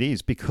 Greg. It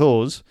is,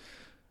 because...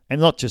 And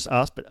not just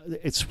us, but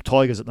it's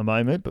Tigers at the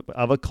moment, but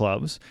other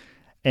clubs.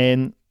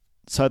 And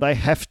so they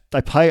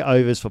pay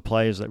overs for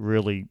players that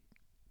really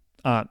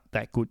aren't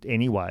that good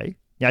anyway.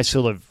 They're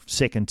sort of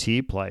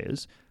second-tier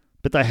players.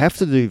 But they have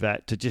to do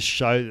that to just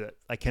show that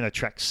they can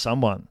attract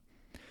someone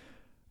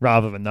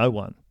rather than no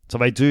one. So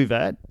they do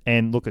that,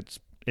 and look,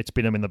 it's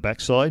been them in the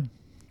backside.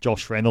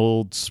 Josh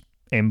Reynolds,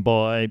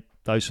 Mbai,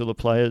 those sort of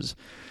players.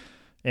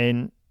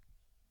 And,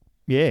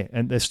 yeah,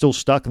 and they're still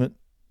stuck, and it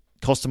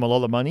cost them a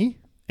lot of money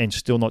and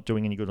still not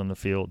doing any good on the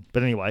field.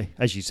 But anyway,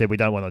 as you said, we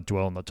don't want to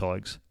dwell on the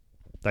Tigers.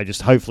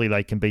 Hopefully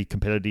they can be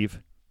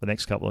competitive the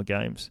next couple of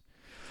games.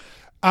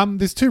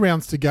 There's 2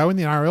 rounds to go in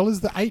the NRL.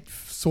 Is the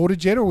 8th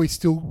sorted yet, or are we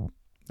still...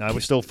 No, we're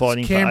still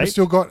fighting for 8th. Canberra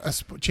still got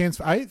a chance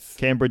for 8th?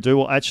 Canberra do.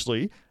 Well,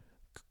 actually,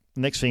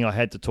 the next thing I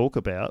had to talk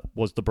about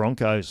was the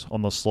Broncos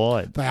on the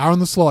slide. They are on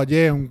the slide,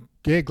 yeah. And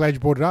glad you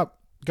brought it up.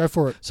 Go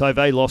for it. So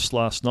they lost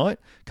last night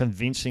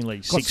convincingly.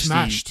 Got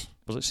smashed.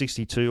 Was it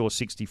 62 or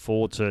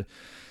 64 to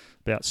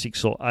about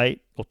 6 or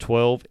 8 or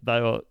 12?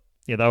 They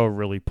were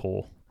really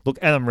poor. Look,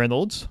 Adam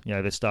Reynolds,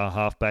 their star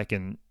halfback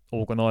and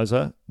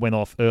organiser, went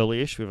off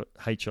early-ish with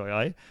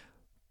HIA,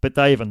 but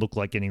they even looked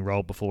like getting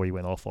rolled before he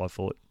went off, I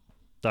thought.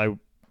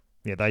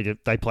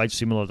 They played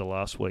similar to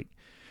last week,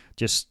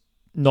 just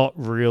not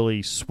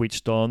really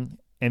switched on,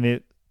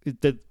 and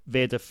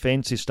their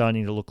defence is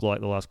starting to look like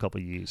the last couple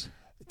of years.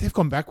 They've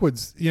gone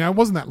backwards. It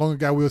wasn't that long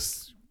ago we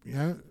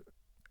were,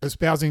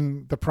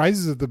 espousing the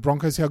praises of the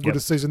Broncos, how good a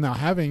season they were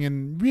having,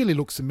 and really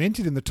looked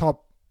cemented in the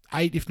top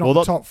 8, if not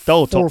the top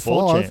 4 they were or 5.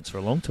 top 4 chance for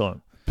a long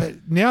time.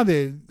 But now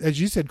they're,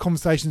 as you said,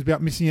 conversations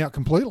about missing out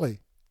completely,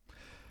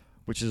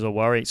 which is a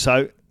worry.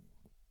 So,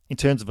 in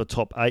terms of a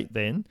top 8,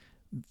 then.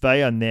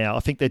 They are now, I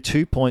think they're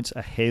 2 points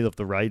ahead of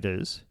the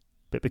Raiders,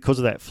 but because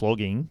of that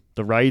flogging,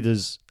 the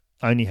Raiders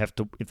only have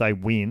to, if they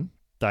win,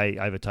 they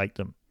overtake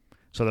them.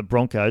 So the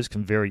Broncos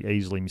can very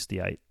easily miss the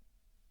 8.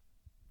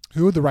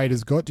 Who have the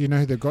Raiders got? Do you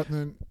know who they've got?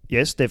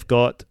 Yes, they've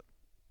got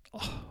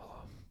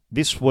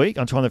this week.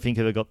 I'm trying to think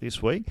who they've got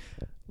this week.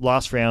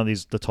 Last round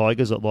is the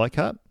Tigers at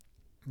Leichhardt.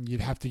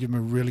 You'd have to give them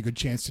a really good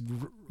chance to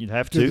You'd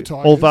have to.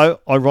 Although,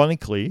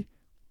 ironically,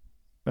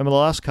 remember the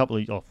last couple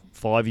of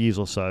 5 years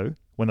or so,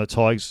 when the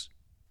Tigers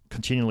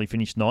continually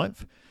finished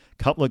 9th.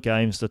 Couple of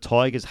games, the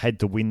Tigers had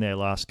to win their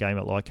last game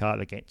at Leichhardt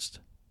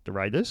against the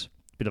Raiders.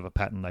 Bit of a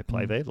pattern they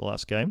play there, the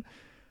last game.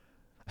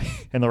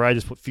 And the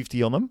Raiders put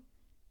 50 on them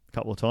a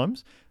couple of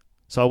times.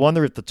 So I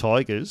wonder if the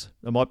Tigers,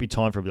 it might be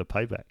time for a bit of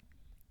payback.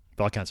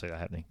 But I can't see that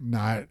happening.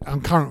 No,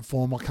 on current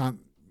form, I can't.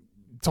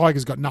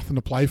 Tigers got nothing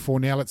to play for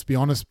now, let's be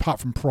honest,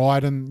 apart from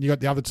pride. And you got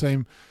the other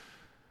team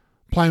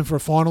playing for a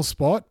final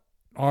spot.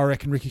 I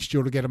reckon Ricky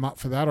Stewart will get them up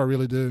for that. I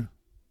really do.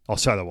 Oh,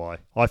 so do I.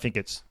 I think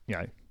it's,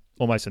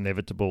 almost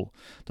inevitable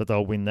that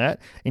they'll win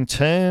that. In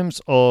terms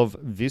of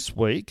this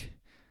week,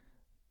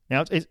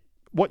 now,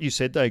 what you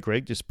said though,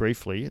 Greg, just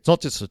briefly, it's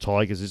not just the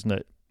Tigers, isn't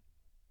it?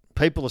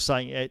 People are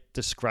saying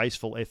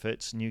disgraceful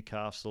efforts,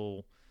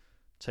 Newcastle,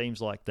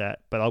 teams like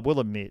that. But I will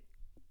admit,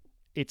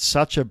 it's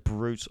such a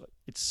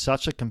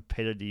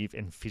competitive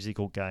and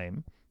physical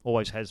game.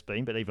 Always has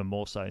been, but even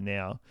more so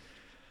now.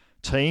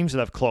 Teams that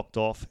have clocked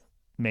off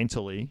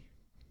mentally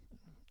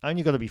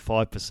only got to be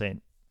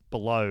 5%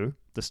 below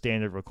the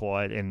standard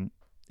required, and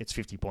it's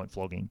 50-point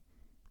flogging.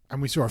 And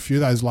we saw a few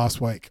of those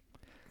last week.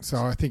 So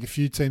I think a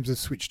few teams have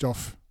switched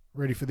off,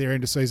 ready for their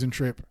end-of-season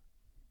trip.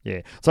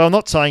 Yeah. So I'm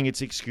not saying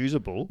it's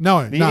excusable.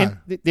 No. At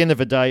the end of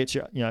the day, it's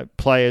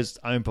players'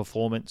 own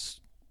performance,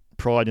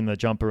 pride in the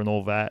jumper and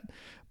all that.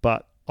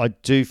 But I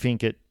do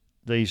think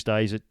these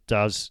days it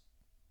does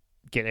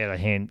get out of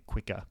hand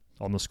quicker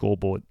on the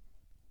scoreboard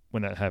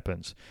when that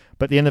happens.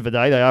 But at the end of the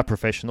day, they are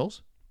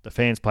professionals. The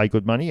fans pay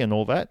good money and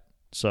all that.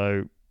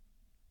 So,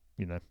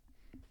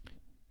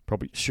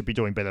 probably should be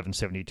doing better than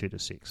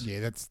 72-6. Yeah,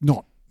 that's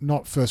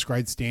not first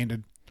grade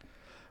standard.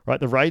 Right,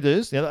 the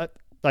Raiders,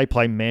 they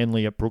play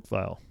Manly at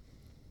Brookvale.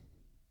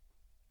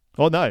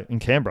 Oh, no, in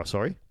Canberra,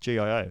 sorry,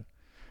 GIO.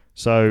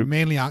 So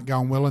Manly aren't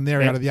going well, and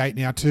they're out of the 8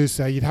 now too,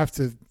 so you'd have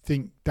to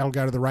think that'll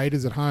go to the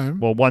Raiders at home.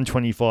 Well,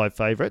 $1.25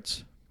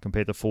 favourites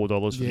compared to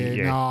 $4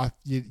 for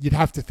you'd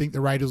have to think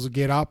the Raiders will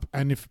get up,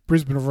 and if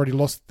Brisbane have already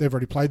lost, they've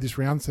already played this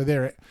round,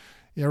 so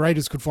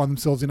Raiders could find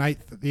themselves in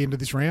 8th at the end of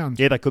this round.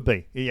 Yeah, they could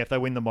be. Yeah, if they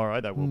win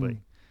tomorrow, they will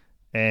be.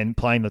 And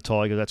playing the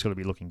Tigers, that's got to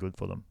be looking good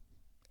for them.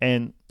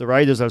 And the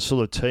Raiders are a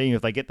sort of team,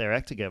 if they get their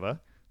act together,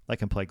 they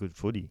can play good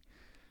footy.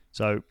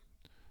 So,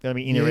 going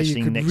to be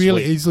interesting next week. You could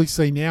really easily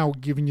see now,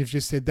 given you've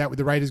just said that, with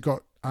the Raiders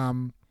got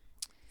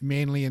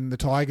Manly and the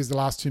Tigers the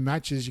last 2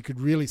 matches, you could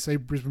really see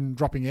Brisbane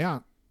dropping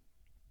out.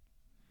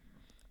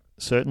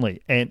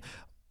 Certainly. And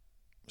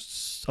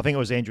I think it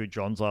was Andrew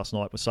Johns last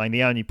night was saying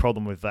the only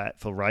problem with that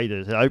for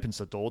Raiders, it opens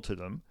the door to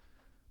them,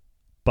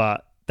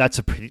 but that's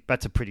a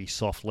pretty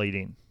soft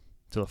lead-in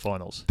to the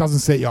finals. Doesn't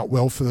set you up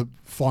well for the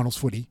finals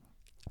footy.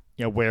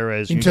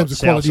 Whereas in terms of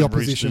quality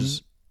opposition,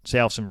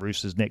 Souths and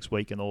Roosters next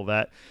week and all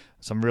that,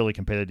 some really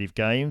competitive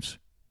games.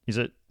 Is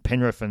it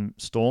Penrith and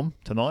Storm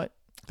tonight?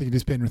 I think it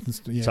is Penrith and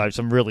Storm. Yeah. So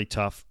some really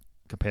tough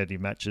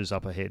competitive matches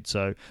up ahead.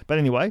 So, but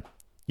anyway,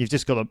 you've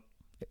just got to,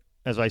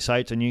 as they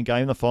say, it's a new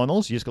game, the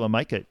finals. You just got to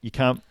make it. You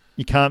can't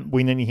You can't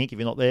win anything if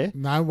you're not there.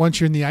 No, once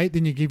you're in the 8,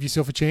 then you give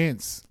yourself a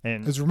chance.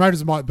 And as remote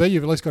as it might be,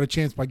 you've at least got a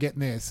chance by getting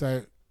there.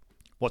 So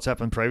what's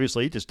happened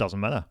previously just doesn't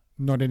matter.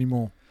 Not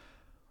anymore.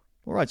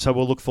 All right, so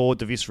we'll look forward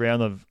to this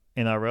round of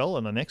NRL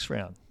and the next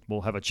round.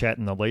 We'll have a chat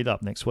in the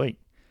lead-up next week.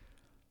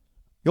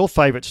 Your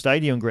favourite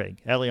stadium,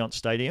 Greg? Allianz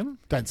Stadium?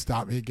 Don't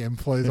start me again,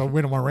 please. I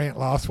went on my rant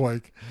last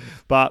week.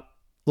 But,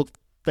 look,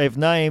 they've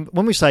named...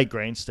 When we say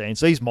grandstands,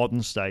 these modern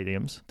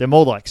stadiums, they're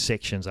more like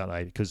sections, aren't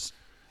they? Because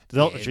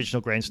they're not the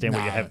traditional grandstand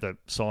where you have the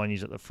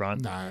signage at the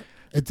front. No.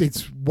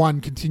 It's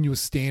one continuous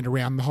stand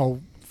around the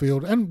whole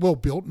field and well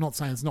built. Not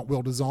saying it's not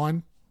well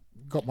designed.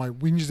 Got my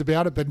whinges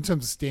about it, but in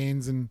terms of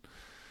stands and...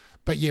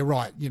 But yeah,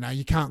 right.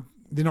 You can't...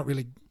 They're not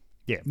really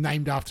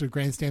named after a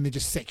grandstand. They're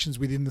just sections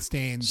within the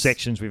stands.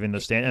 Sections within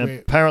the stand. And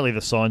apparently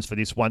the signs for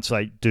this, once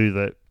they do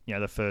the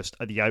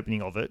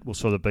opening of it, will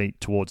sort of be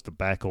towards the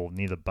back or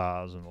near the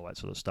bars and all that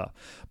sort of stuff.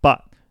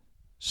 But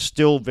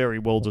still very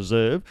well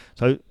deserved.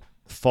 So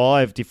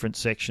 5 different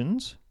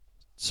sections.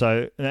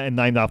 So, and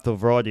named after a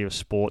variety of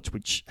sports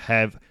which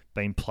have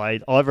been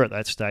played either at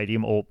that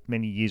stadium or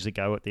many years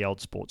ago at the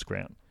old sports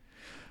ground.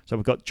 So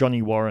we've got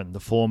Johnny Warren,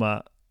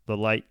 the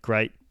late,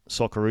 great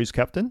Socceroos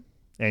captain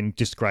and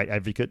just great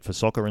advocate for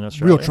soccer in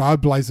Australia. Real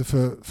trailblazer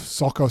for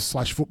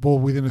soccer/football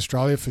within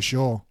Australia for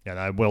sure.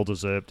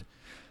 Well-deserved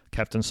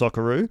captain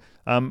Socceroo.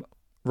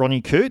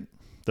 Ronnie Coote,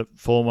 the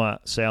former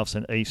Souths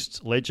and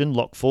Easts legend,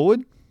 lock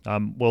forward,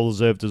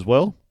 well-deserved as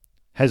well.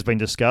 Has been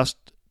discussed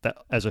that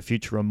as a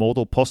future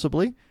immortal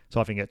possibly.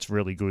 So I think that's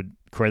really good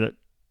credit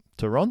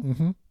to Ron.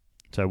 Mm-hmm.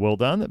 So well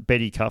done.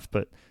 Betty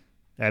Cuthbert,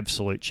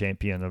 absolute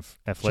champion of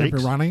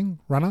athletics. Champion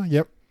runner,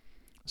 yep.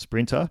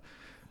 Sprinter.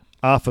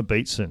 Arthur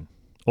Beetson,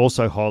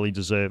 also highly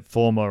deserved,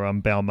 former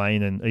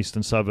Balmain and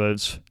Eastern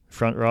Suburbs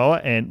front rower,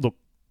 and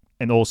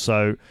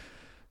also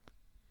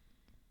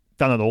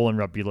done it all in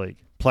rugby league.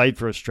 Played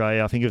for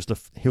Australia. I think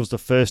he was the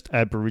first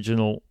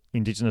Aboriginal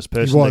Indigenous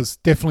person. He was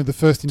definitely the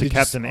first to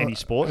captain any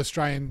sport.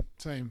 Australian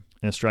team.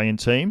 An Australian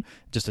team,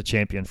 just a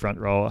champion front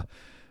rower,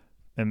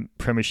 and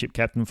premiership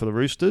captain for the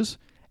Roosters,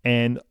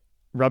 and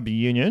rugby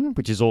union,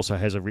 which also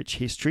has a rich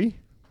history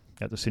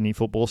at the Sydney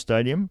Football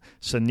Stadium.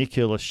 Sir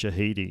Nicholas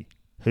Shahidi,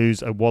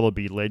 who's a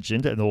Wallaby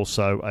legend and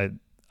also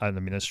an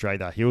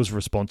administrator. He was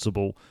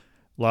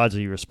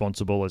largely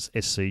responsible as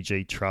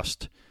SCG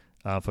Trust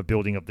for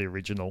building of the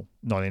original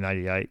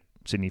 1988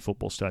 Sydney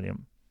Football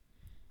Stadium.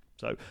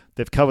 So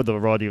they've covered the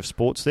variety of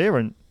sports there,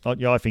 and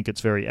I think it's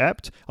very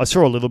apt. I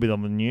saw a little bit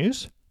on the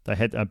news. They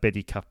had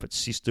Betty Cuthbert's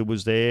sister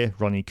was there,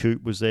 Ronnie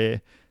Coote was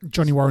there.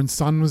 Johnny Warren's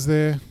son was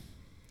there.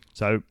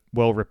 So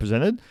well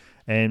represented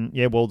and,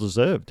 well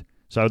deserved.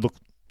 So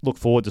look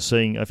forward to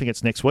seeing, I think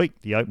it's next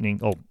week, the opening.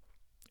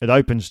 It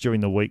opens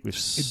during the week with...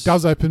 It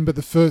does open, but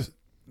the first...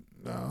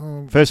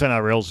 first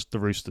NRL's the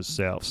Roosters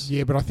Souths.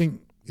 Yeah, but I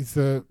think it's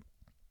the...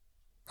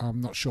 I'm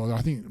not sure.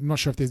 I'm not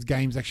sure if there's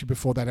games actually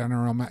before that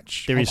NRL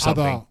match. There is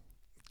something.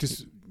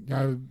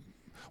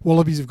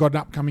 Wallabies have got an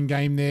upcoming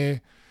game there.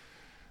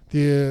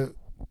 The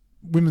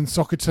women's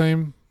soccer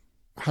team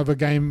have a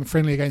game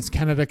friendly against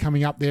Canada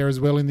coming up there as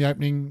well in the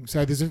opening.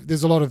 So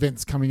there's a lot of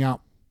events coming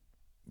up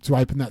to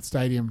open that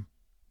stadium.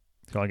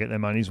 Try and get their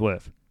money's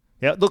worth.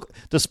 Yeah, look,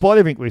 despite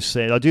everything we've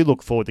said, I do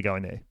look forward to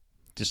going there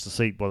just to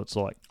see what it's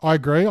like. I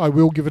agree. I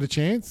will give it a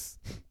chance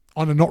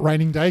on a not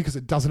raining day because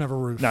it doesn't have a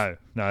roof. No,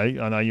 I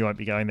know you won't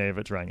be going there if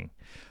it's raining.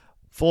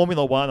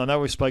 Formula One, I know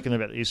we've spoken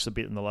about this a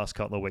bit in the last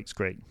couple of weeks,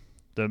 Greg.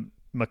 The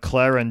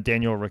McLaren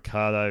Daniel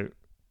Ricciardo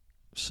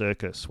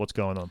circus. What's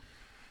going on?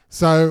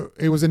 So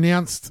it was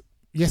announced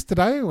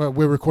yesterday.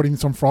 We're recording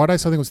this on Friday,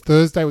 so I think it was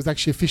Thursday. It was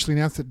actually officially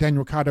announced that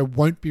Daniel Ricciardo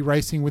won't be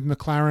racing with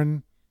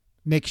McLaren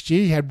next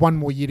year. He had one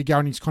more year to go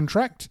in his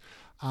contract,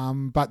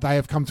 but they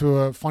have come to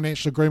a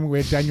financial agreement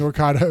where Daniel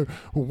Ricciardo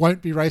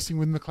won't be racing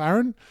with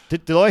McLaren.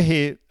 Did I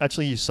hear,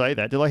 actually you say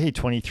that, did I hear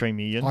 23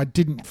 million? I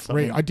didn't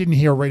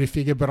hear or read a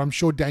figure, but I'm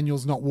sure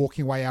Daniel's not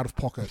walking away out of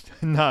pocket.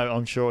 No,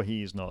 I'm sure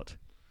he is not.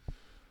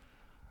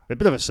 A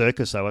bit of a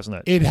circus though, hasn't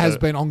it? It has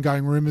been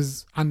ongoing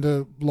rumours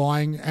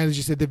underlying, and as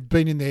you said, they've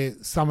been in their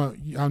summer,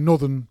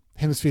 Northern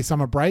Hemisphere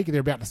summer break.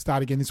 They're about to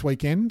start again this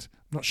weekend.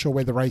 Not sure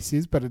where the race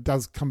is, but it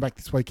does come back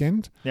this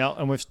weekend. Now,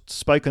 and we've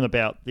spoken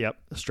about the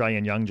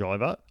Australian young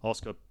driver,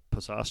 Oscar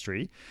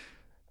Piastri.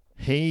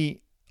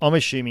 I'm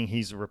assuming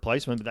he's a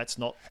replacement, but that's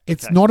not...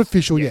 It's not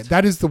official yet.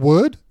 That is the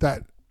word,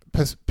 that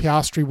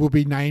Piastri will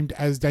be named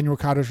as Daniel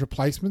Ricciardo's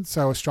replacement,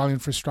 so Australian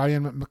for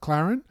Australian at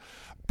McLaren.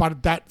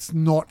 But that's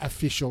not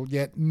official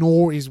yet,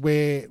 nor is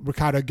where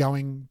Ricciardo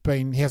going.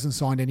 He hasn't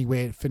signed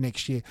anywhere for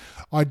next year.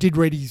 I did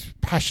read he's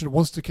passionate,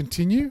 wants to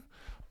continue,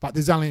 but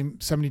there's only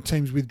so many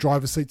teams with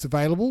driver seats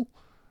available.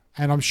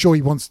 And I'm sure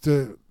he wants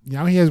to, he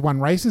has won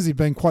races. He's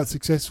been quite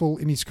successful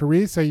in his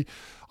career. So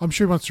I'm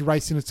sure he wants to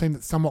race in a team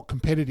that's somewhat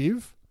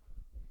competitive.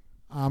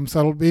 So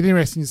it'll be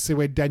interesting to see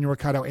where Daniel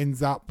Ricciardo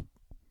ends up.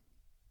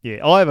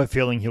 Yeah, I have a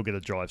feeling he'll get a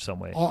drive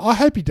somewhere. I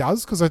hope he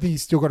does, because I think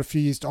he's still got a few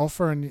years to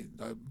offer, and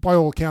by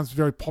all accounts, a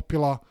very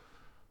popular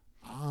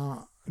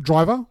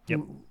driver.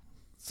 Yep.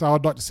 So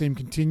I'd like to see him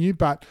continue,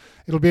 but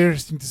it'll be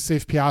interesting to see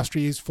if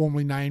Piastri is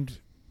formally named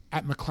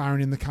at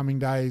McLaren in the coming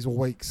days or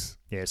weeks.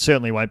 Yeah, it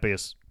certainly won't be a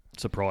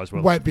surprise.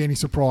 Won't be any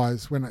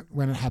surprise when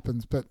it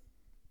happens, but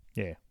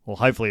yeah. Well,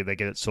 hopefully they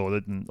get it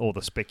sorted and all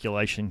the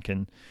speculation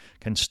can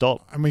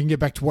stop. And we can get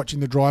back to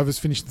watching the drivers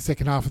finish the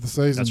second half of the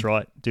season. That's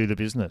right. Do the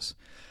business.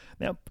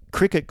 Now,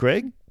 cricket,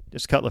 Greg,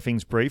 just a couple of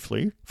things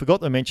briefly.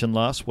 Forgot to mention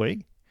last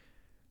week,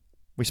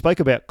 we spoke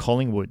about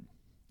Collingwood,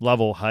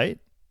 love or hate.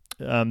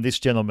 This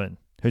gentleman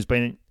who's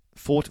been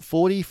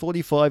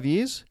 45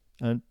 years,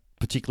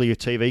 particularly a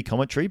TV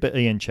commentary, but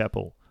Ian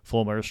Chappell,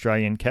 former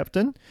Australian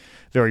captain,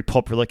 very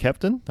popular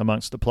captain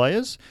amongst the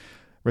players,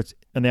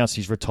 announced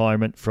his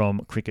retirement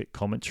from cricket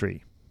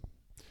commentary.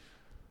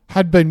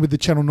 Had been with the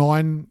Channel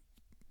 9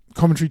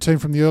 commentary team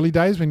from the early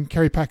days when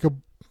Kerry Packer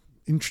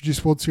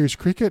introduced World Series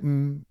cricket,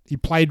 and he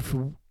played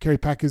for Kerry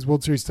Packer's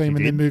World Series team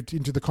and then moved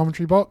into the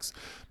commentary box.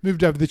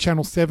 Moved over to the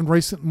Channel 7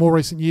 more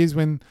recent years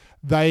when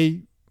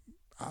they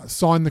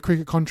signed the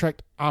cricket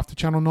contract after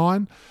Channel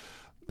 9.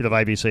 Bit of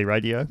ABC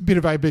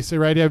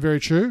radio. Very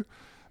true.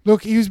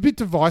 Look, he was a bit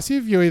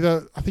divisive.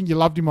 I think you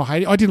loved him or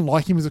hated him. I didn't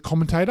like him as a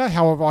commentator.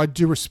 However, I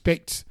do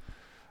respect.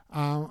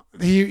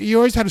 He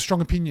always had a strong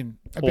opinion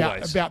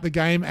about the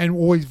game and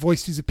always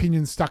voiced his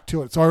opinion, stuck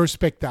to it. So I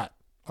respect that.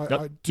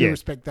 I do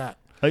respect that.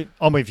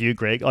 I'm with you,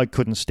 Greg. I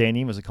couldn't stand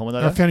him as a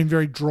commentator. I found him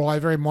very dry,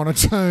 very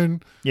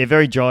monotone. Yeah,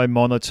 very dry,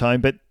 monotone.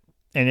 But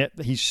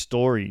his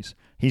stories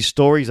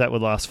that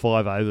would last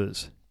 5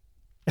 overs,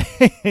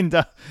 and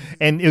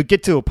it would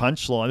get to a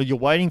punchline. You're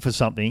waiting for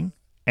something,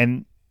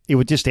 and it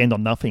would just end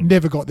on nothing.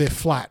 Never got there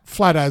flat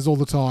as all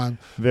the time.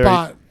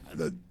 But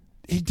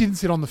he didn't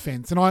sit on the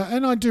fence, and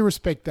I do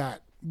respect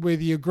that.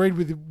 Whether you agreed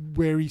with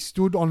where he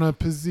stood on a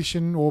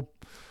position or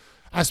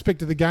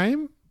aspect of the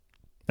game.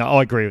 No,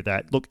 I agree with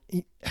that. Look,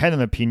 he had an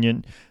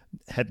opinion,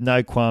 had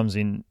no qualms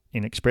in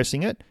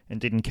expressing it, and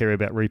didn't care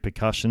about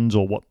repercussions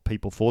or what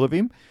people thought of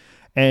him.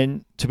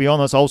 And to be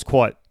honest, I was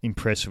quite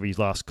impressed with his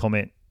last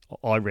comment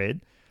I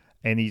read,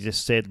 and he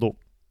just said, "Look,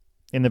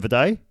 end of the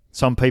day,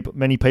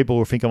 many people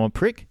will think I'm a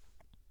prick,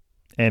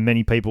 and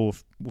many people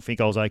will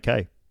think I was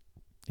okay."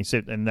 He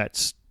said, and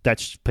that's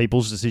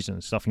people's decision.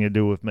 It's nothing to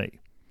do with me.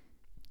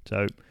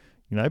 So,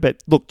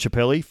 but look,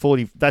 Chappelli,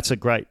 40. That's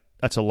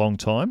a long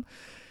time.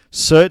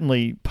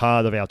 Certainly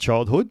part of our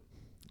childhood.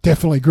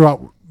 Definitely grew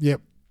up.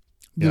 Yep.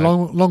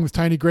 Along with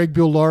Tony Gregg,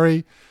 Bill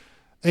Laurie,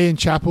 Ian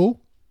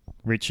Chappell,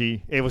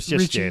 Richie. It was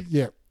just Richie,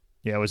 yeah.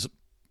 It was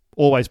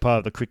always part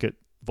of the cricket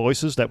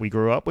voices that we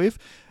grew up with,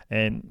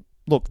 and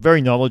look,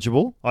 very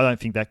knowledgeable. I don't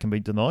think that can be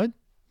denied.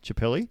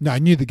 Chappelli. No,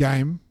 knew the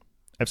game.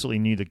 Absolutely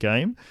knew the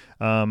game.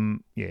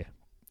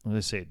 As I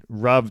said,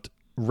 rubbed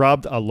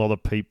a lot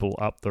of people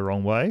up the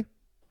wrong way.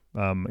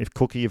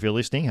 If you're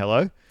listening,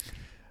 hello.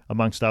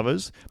 Amongst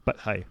others.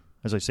 But hey,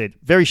 as I said,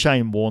 very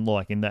Shane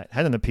Warne-like in that.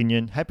 Had an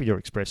opinion, happy to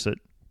express it.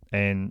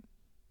 And,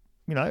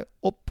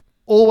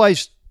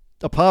 always,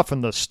 apart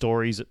from the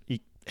stories,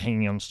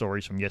 hanging on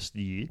stories from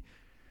yesteryear,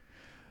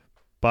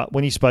 but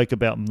when he spoke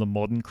about the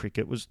modern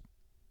cricket was,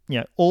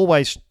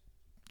 always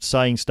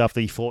saying stuff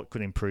that he thought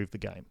could improve the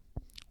game,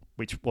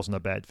 which wasn't a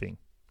bad thing.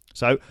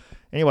 So,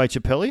 anyway,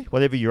 Chappelli,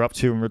 whatever you're up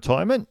to in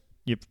retirement,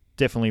 you've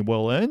definitely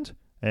well earned.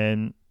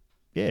 And,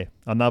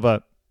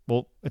 another...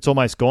 Well, it's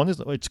almost gone,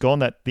 isn't it? It's gone,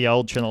 the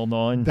old Channel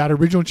 9 that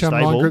original Channel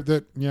stable. 9 group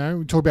that,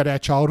 we talk about our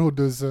childhood.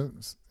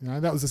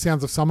 That was the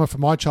Sounds of Summer for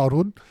my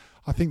childhood.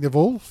 I think they've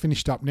all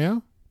finished up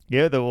now.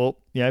 Yeah, they're all,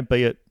 be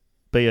it,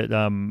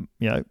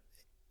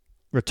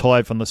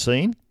 retired from the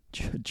scene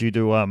due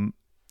to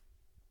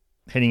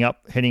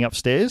heading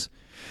upstairs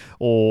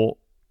or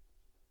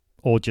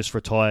just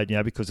retired,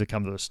 because they've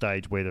come to a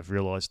stage where they've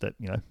realised that,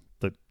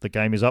 the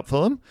game is up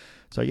for them.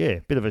 So, yeah,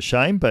 bit of a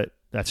shame, but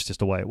that's just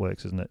the way it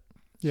works, isn't it?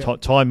 Yeah.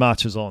 Time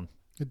marches on.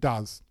 It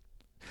does.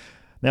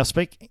 Now,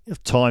 speaking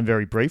of time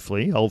very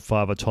briefly, old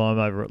father time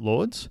over at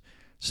Lords.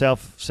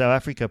 South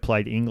Africa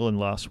played England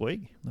last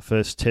week, the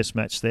first test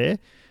match there,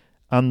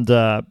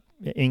 under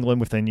England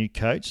with their new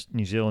coach,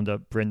 New Zealander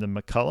Brendan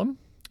McCullum,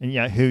 and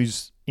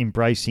who's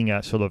embracing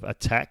a sort of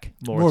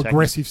more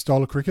aggressive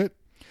style of cricket.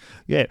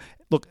 Yeah,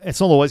 look, it's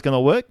not always going to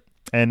work,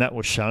 and that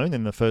was shown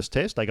in the first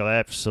test. They got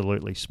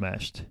absolutely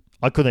smashed.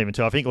 I couldn't even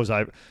tell. I think it was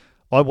over.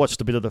 I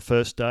watched a bit of the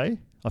first day.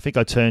 I think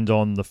I turned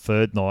on the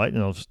third night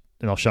and I was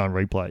showing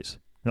replays.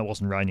 And it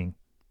wasn't raining.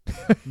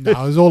 No, it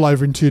was all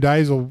over in 2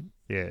 days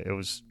it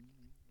was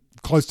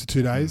close to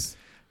 2 days.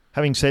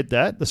 Having said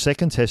that, the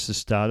second test has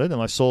started and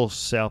I saw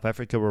South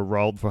Africa were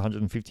rolled for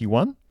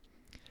 151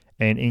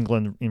 and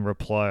England in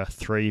reply are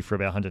 3 for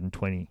about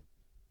 120.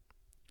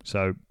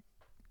 So,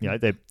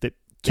 they're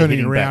turning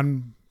it around.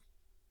 Back.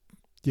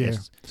 Yeah.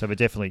 Yes. So we're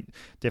definitely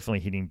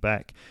hitting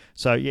back.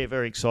 So,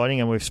 very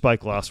exciting. And we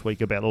spoke last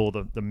week about all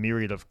the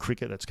myriad of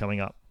cricket that's coming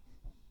up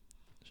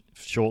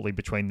shortly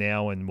between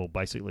now and,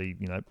 basically,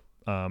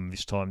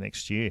 this time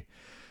next year.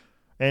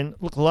 And,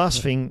 look, the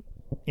last thing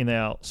in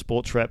our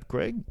sports wrap,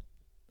 Greg,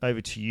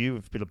 over to you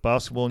with a bit of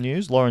basketball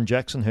news. Lauren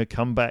Jackson, her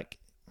comeback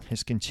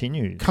has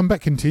continued. Comeback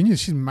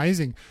continues. She's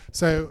amazing.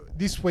 So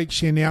this week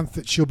she announced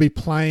that she'll be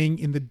playing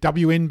in the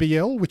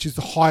WNBL, which is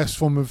the highest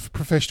form of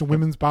professional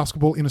women's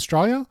basketball in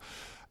Australia.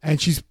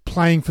 and she's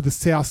playing for the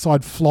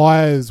Southside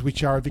Flyers,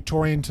 which are a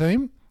Victorian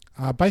team.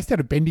 Based out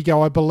of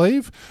Bendigo, I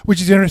believe,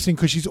 which is interesting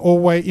because she's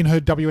always, in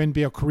her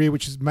WNBL career,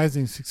 which is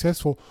amazingly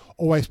successful,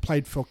 always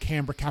played for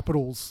Canberra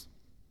Capitals,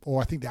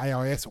 or I think the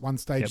AIS at one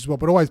stage as well,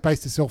 but always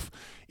based herself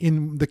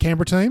in the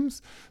Canberra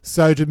teams.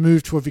 So to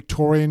move to a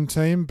Victorian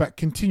team, but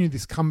continue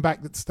this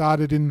comeback that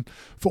started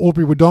for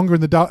Albury Wodonga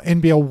in the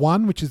NBL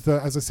 1, which is,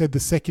 as I said,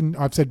 is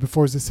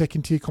the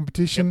second tier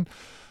competition.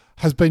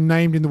 Has been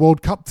named in the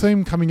World Cup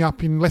team coming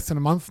up in less than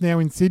a month now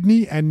in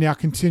Sydney, and now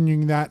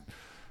continuing that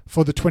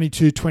for the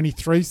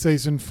 22-23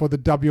 season for the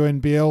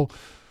WNBL.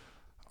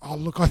 Oh,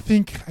 look, I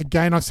think,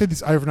 again, I've said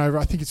this over and over,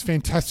 I think it's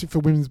fantastic for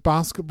women's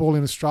basketball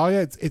in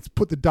Australia. It's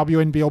put the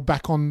WNBL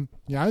back on,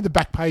 the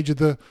back page of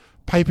the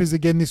papers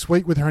again this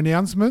week with her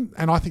announcement,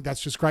 and I think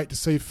that's just great to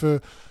see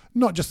for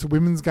not just the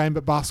women's game,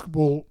 but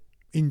basketball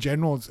in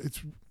general.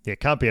 It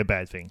can't be a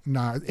bad thing.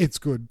 No, it's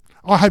good.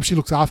 I hope she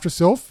looks after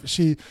herself.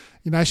 She's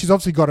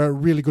obviously got a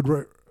really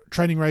good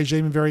training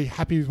regime and very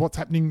happy with what's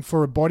happening for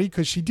her body,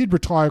 because she did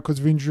retire because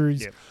of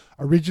injuries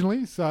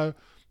originally. So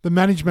the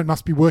management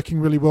must be working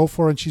really well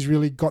for her, and she's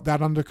really got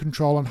that under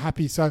control and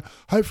happy. So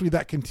hopefully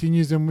that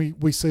continues, and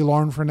we see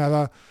Lauren for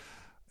another.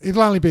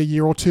 It'll only be a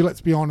year or two,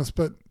 let's be honest,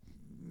 but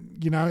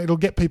it'll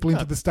get people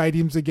into the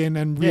stadiums again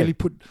and really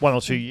put 1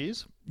 or 2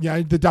 years.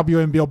 The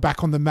WNBL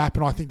back on the map,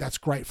 and I think that's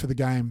great for the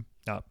game.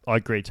 No, I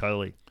agree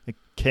totally. It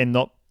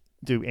cannot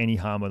do any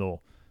harm at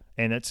all.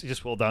 And it's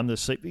just well done to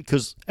see,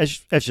 because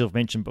as you've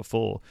mentioned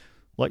before,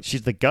 like,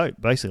 she's the GOAT,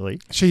 basically.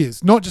 She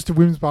is. Not just of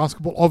women's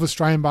basketball, of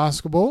Australian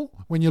basketball.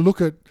 When you look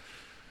at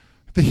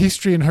the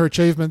history and her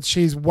achievements,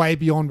 she's way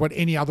beyond what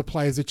any other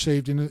players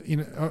achieved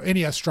or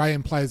any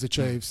Australian players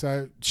achieved.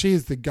 So she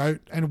is the GOAT,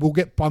 and will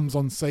get bums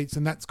on seats,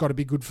 and that's got to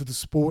be good for the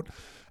sport,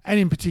 and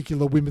in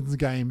particular women's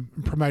game,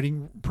 and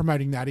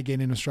promoting that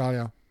again in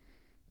Australia.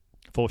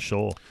 For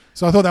sure.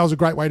 So I thought that was a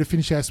great way to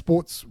finish our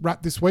sports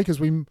wrap this week as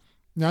we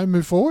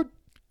move forward.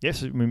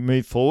 Yes, we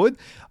move forward.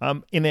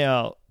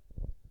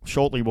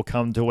 Shortly we'll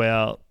come to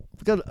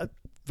we've got a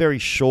very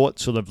short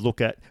sort of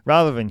look at,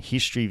 rather than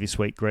history this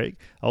week, Greg,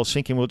 I was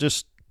thinking we'll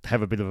just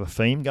have a bit of a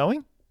theme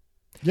going.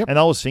 Yep. And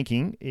I was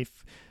thinking,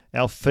 if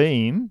our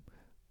theme,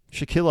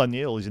 Shaquille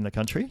O'Neal is in the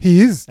country.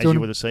 He is. As you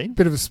would have seen.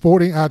 Bit of a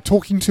sporting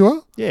talking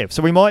tour. Yeah,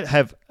 so we might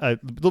have a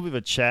little bit of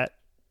a chat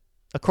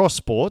across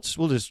sports.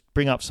 We'll just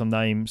bring up some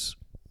names,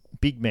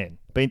 big men.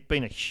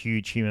 Being a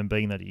huge human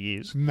being that he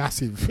is.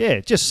 Massive. Yeah,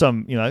 just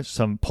some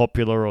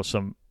popular or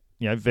some,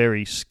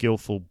 very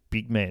skillful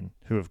big men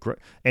who have,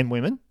 and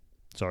women,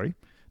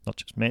 not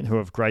just men, who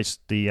have graced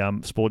the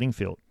sporting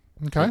field.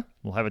 Okay.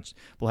 We'll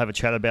have a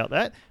chat about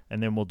that,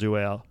 and then we'll do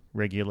our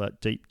regular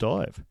deep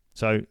dive.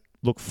 So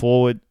look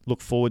forward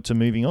to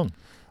moving on.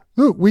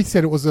 Look, we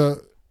said it was a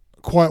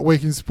quiet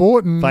week in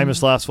sport, and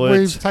famous last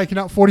words. We've taken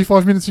up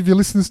 45 minutes of your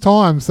listeners'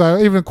 time, so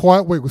even a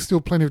quiet week, there's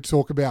still plenty to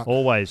talk about.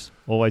 Always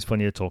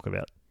plenty to talk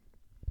about.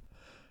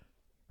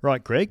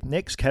 Right, Greg,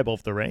 next cab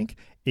off the rank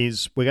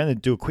is we're going to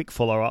do a quick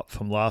follow-up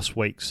from last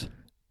week's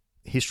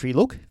history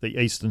look, the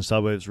Eastern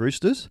Suburbs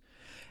Roosters.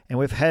 And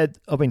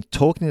I've been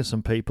talking to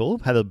some people,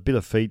 had a bit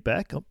of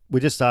feedback. We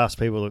just asked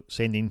people to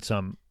send in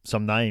some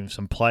names,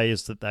 some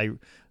players that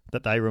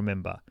they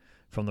remember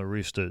from the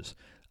Roosters.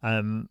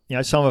 Some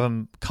of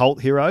them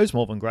cult heroes,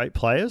 more than great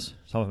players.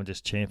 Some of them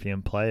just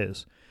champion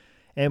players.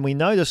 And we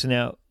noticed in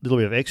our little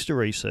bit of extra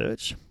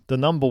research, the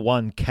number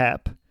one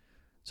cap,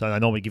 so they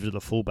normally give it to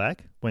the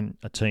fullback when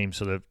a team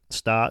sort of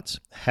starts,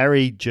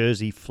 Harry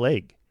Jersey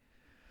Flegg.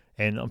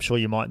 And I'm sure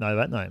you might know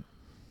that name.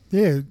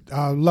 Yeah,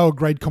 lower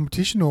grade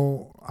competition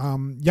or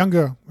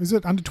younger, is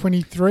it? Under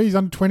 23s,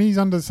 under 20s,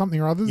 under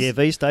something or others? Yeah,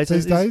 these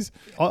days.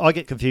 I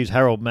get confused.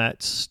 Harold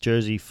Matts,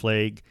 Jersey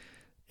Flegg,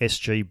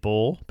 SG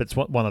Ball, but it's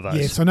one of those.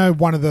 Yes, I know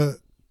one of the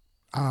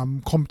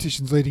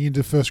competitions leading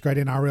into first grade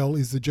NRL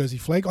is the Jersey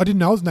Flegg. I didn't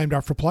know it was named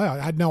after a player. I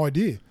had no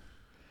idea.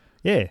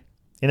 Yeah,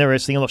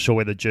 interesting. I'm not sure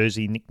where the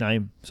Jersey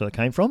nickname sort of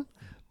came from,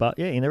 but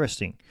yeah,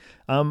 interesting.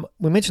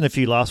 We mentioned a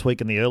few last week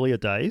in the earlier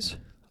days.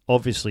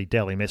 Obviously,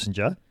 Daly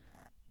Messenger,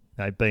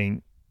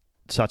 being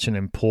such an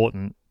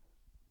important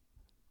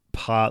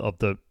part of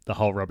the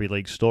whole rugby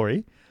league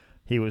story.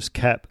 He was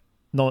cap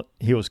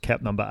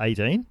number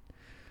 18.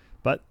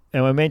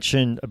 And I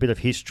mentioned a bit of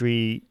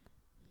history.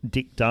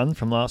 Dick Dunn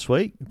from last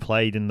week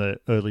played in the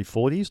early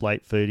 40s,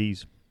 late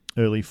 30s,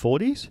 early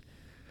 40s.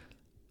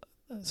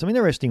 Some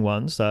interesting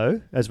ones,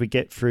 though, as we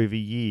get through the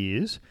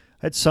years.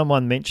 I had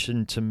someone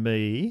mention to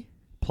me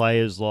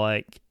players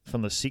like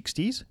from the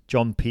 60s,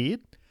 John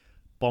Peard,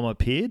 Bomber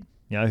Peard,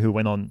 who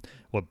went on,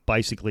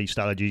 basically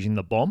started using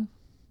the bomb,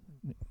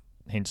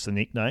 hence the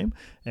nickname,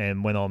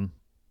 and went on,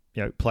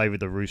 play with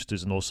the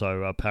Roosters and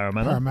also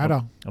Parramatta. I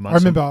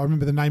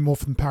remember the name more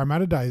from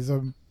Parramatta days.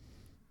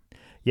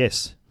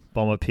 Yes,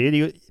 Bomber Peard.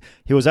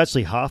 He was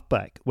actually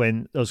halfback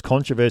when there was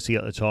controversy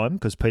at the time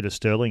because Peter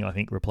Sterling, I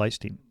think,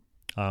 replaced him.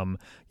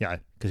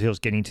 Because he was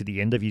getting to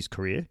the end of his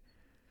career.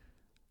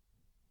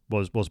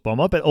 Was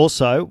Bomber, but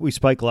also we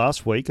spoke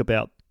last week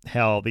about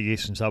how the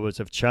Eastern Suburbs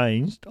have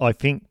changed. I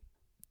think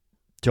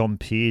John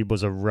Peard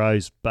was a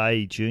Rose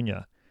Bay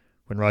junior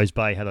when Rose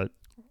Bay had a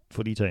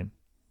footy team.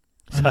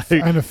 And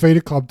a feeder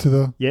club to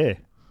the... Yeah.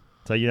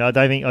 So, I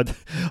don't think... I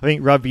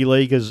think rugby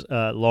league is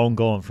long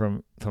gone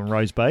from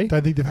Rose Bay.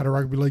 Don't think they've had a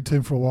rugby league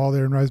team for a while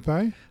there in Rose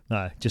Bay.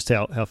 No, just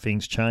how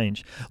things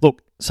change.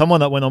 Look, someone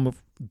that went on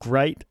with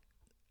great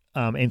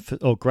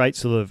great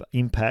sort of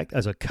impact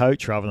as a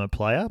coach rather than a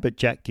player, but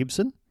Jack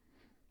Gibson,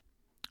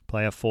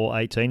 player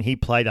 418, he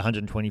played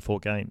 124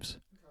 games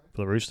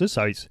for the Roosters,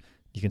 so you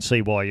can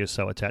see why you're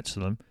so attached to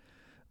them.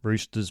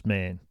 Roosters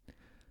man.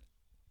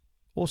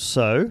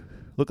 Also,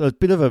 look, a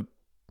bit of a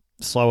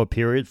slower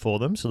period for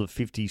them, sort of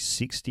 50s,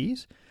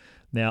 60s.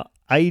 Now,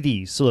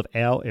 80s, sort of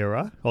our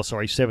era.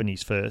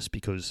 70s first,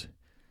 because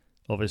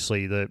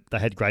obviously they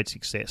had great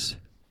success,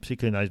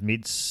 particularly in those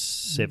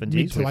mid-70s.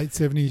 Mid to late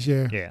 70s,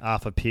 yeah. Yeah,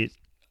 Arthur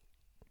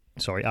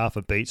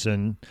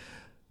Beetson,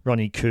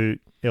 Ronnie Coote,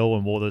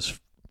 Elwyn Waters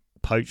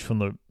poached from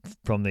the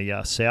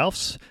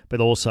Souths, but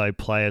also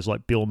players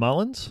like Bill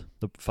Mullins,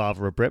 the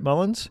father of Brett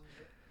Mullins.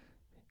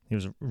 He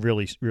was a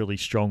really, really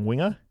strong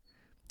winger,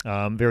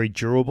 very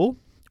durable,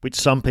 which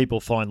some people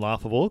find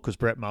laughable because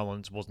Brett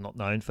Mullins was not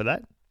known for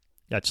that.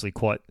 Actually,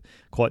 quite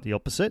the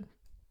opposite.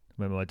 I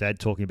remember my dad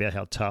talking about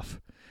how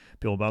tough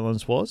Bill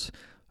Mullins was.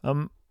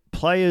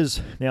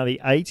 Players now,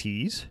 the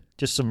 80s,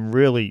 just some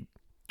really,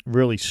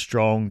 really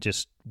strong,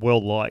 just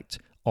well-liked,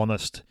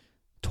 honest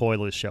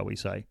toilers, shall we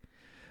say.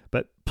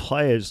 But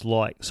players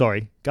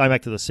going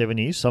back to the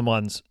 70s,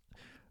 someone's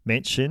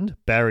mentioned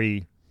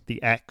Barry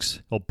the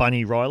Axe or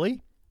Bunny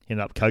Riley. He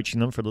ended up coaching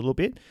them for a little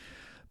bit.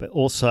 But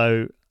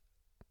also,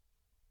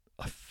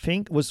 I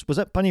think, was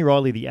that Bunny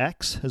Riley the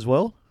Axe as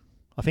well?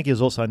 I think he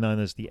was also known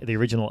as the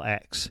original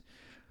Axe.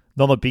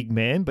 Not a big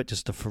man, but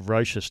just a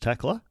ferocious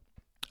tackler.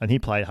 And he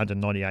played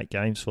 198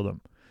 games for them.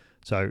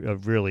 So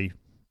really,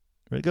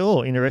 really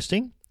cool,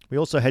 interesting. We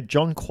also had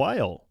John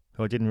Quayle,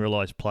 who I didn't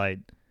realise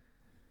played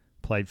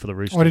for the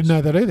Roosters. I didn't know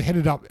that either.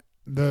 Headed up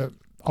the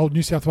old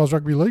New South Wales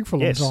Rugby League for a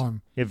long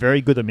time. Yeah, very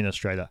good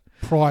administrator.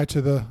 Prior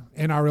to the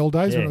NRL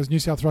days when it was New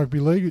South Rugby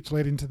League, which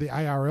led into the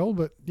ARL.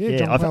 But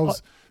John Quayle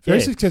was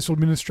very successful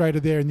administrator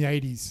there in the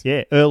 80s.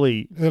 Yeah,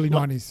 early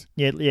 90s.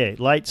 Yeah,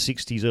 late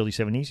 60s, early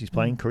 70s, his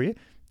playing career.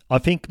 I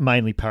think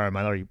mainly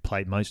Parramatta he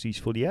played most of his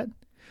footy at.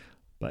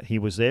 But he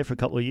was there for a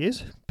couple of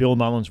years. Bill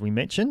Mullins, we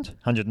mentioned,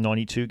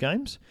 192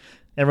 games.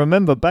 And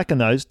remember, back in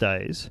those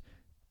days,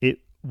 it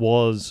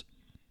was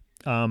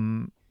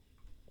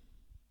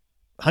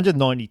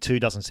 192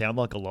 doesn't sound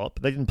like a lot,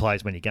 but they didn't play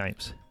as many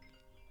games.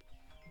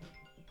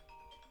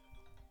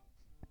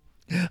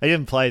 They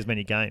didn't play as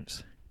many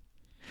games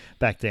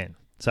back then.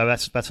 So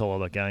that's a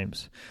lot of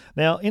games.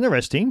 Now,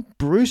 interesting,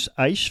 Bruce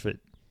Ashford,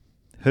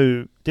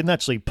 who didn't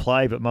actually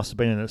play but must have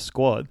been in the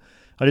squad.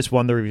 I just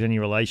wonder if there's any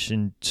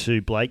relation to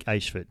Blake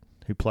Ashford,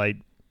 who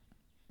played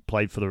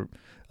for the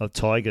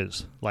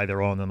Tigers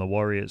later on and the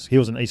Warriors. He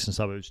was an Eastern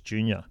Suburbs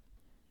junior.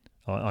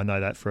 I know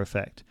that for a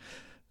fact.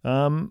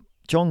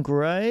 John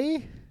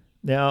Gray,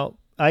 now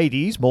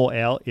 80s, more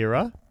our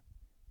era.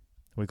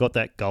 We got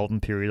that golden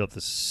period of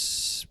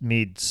the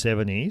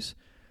mid-70s.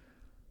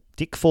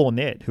 Dick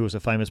Fournette, who was a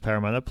famous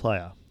Parramatta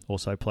player,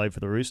 also played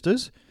for the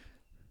Roosters.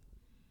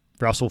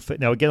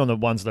 Now we get on the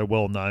ones that are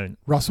well known.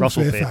 Russell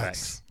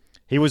Fairfax.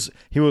 He was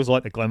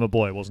like the glamour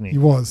boy, wasn't he? He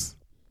was.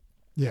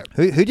 Yeah.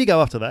 Who did he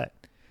go after that?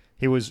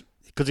 He was,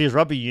 because he was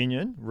rugby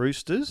union,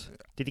 Roosters.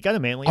 Did he go to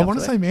Manly? I want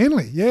to say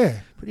Manly.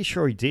 Yeah. Pretty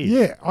sure he did.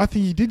 Yeah, I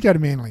think he did go to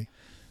Manly.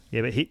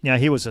 Yeah, but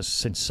he was a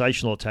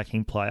sensational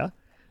attacking player,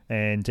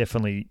 and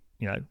definitely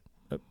a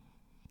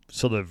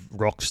sort of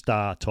rock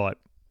star type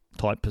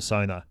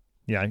persona.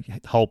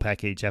 Whole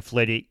package,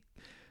 athletic.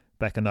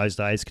 Back in those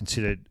days,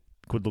 considered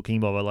good looking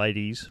by the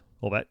ladies.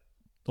 All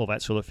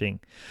that sort of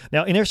thing.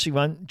 Now, interesting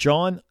one,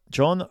 John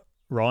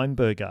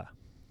Reinberger.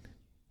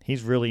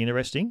 He's really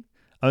interesting.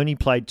 Only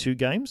played 2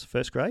 games,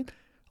 first grade.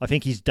 I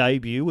think his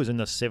debut was in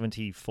the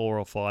 74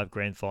 or 5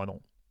 grand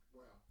final.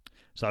 Wow.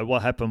 So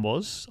what happened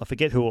was, I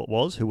forget who it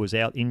was who was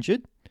out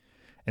injured,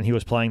 and he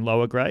was playing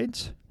lower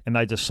grades, and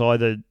they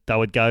decided they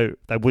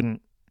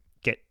wouldn't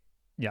get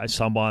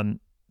someone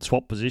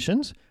swap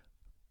positions.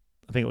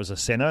 I think it was a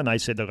centre, and they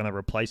said they're going to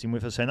replace him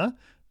with a centre,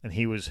 and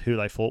he was who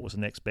they thought was the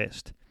next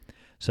best.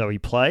 So he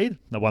played,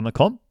 they won the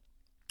comp,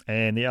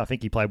 and I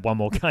think he played one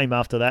more game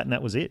after that, and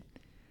that was it.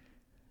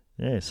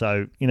 Yeah,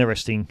 so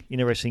interesting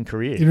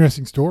career.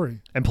 Interesting story.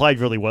 And played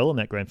really well in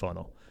that grand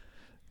final.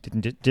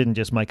 Didn't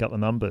just make up the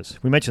numbers.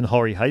 We mentioned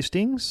Horry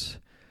Hastings.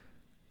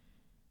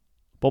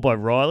 Bob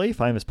O'Reilly,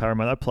 famous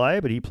Parramatta player,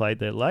 but he played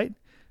there late.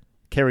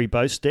 Kerry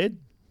Bowstead,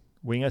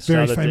 winger.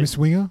 Very famous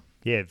winger.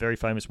 Yeah, very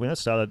famous winger,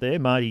 started there.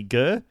 Marty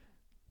Gurr,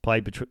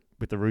 played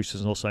with the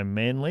Roosters and also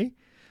Manly.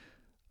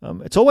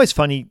 It's always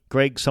funny,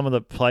 Greg, some of the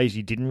players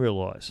you didn't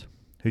realise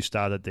who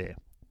started there.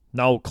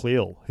 Noel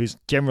Cleal, who's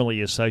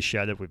generally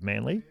associated with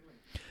Manly,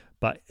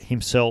 but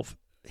him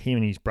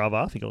and his brother,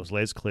 I think it was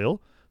Les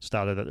Cleal,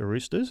 started at the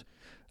Roosters.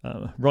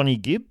 Ronnie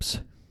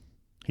Gibbs,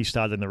 he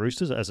started in the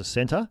Roosters as a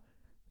centre,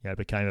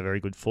 became a very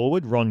good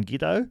forward. Ron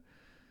Giddo,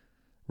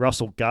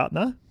 Russell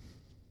Gartner,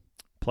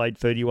 played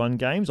 31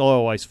 games. I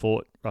always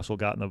thought Russell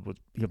Gartner was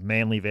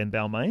Manly Van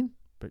Balmain.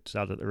 but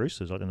started at the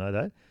Roosters. I didn't know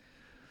that.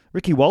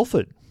 Ricky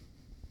Walford.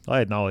 I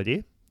had no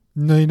idea.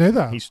 No,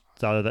 neither. He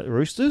started at the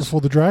Roosters.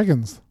 Before the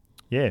Dragons.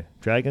 Yeah,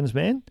 Dragons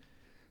man.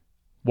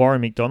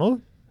 Warren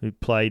McDonald, who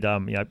played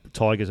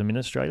Tigers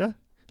administrator.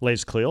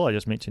 Les Cleal, I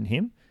just mentioned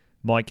him.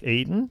 Mike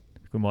Eden,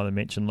 who I might have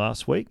mentioned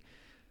last week.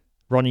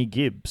 Ronnie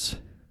Gibbs.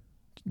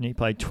 He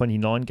played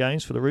 29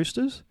 games for the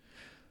Roosters.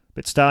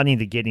 But starting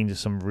to get into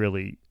some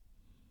really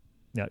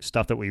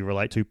stuff that we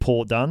relate to.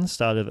 Paul Dunn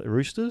started at the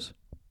Roosters.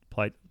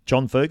 Played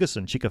John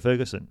Ferguson, Chicka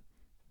Ferguson.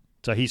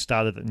 So he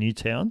started at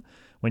Newtown,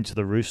 went to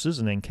the Roosters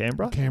and then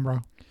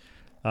Canberra.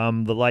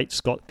 The late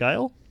Scott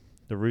Gale,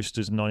 the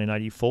Roosters in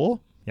 1984.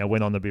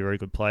 Went on to be a very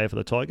good player for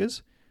the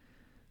Tigers,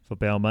 for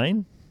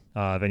Balmain.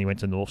 Then he went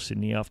to North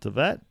Sydney after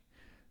that.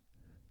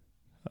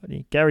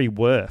 Gary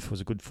Worth was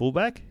a good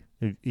fullback.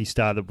 He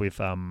started with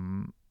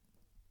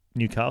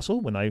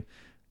Newcastle when they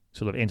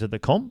sort of entered the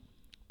comp.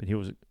 But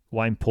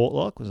Wayne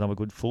Portlock was another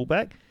good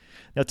fullback.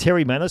 Now,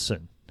 Terry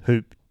Madison,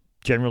 who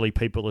generally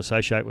people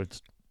associate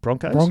with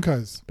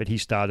Broncos. But he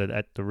started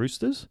at the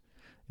Roosters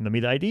in the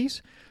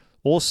mid-'80s.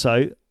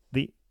 Also,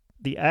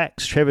 the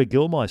Axe, Trevor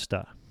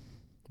Gilmeister,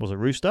 was a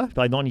Rooster.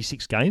 Played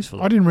 96 games for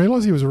them. I didn't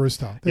realise he was a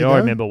Rooster. I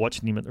remember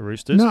watching him at the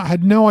Roosters. No, I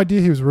had no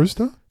idea he was a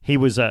Rooster. He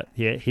was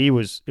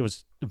it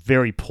was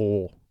very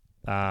poor.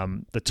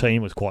 The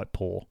team was quite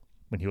poor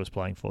when he was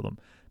playing for them,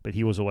 but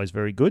he was always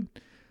very good.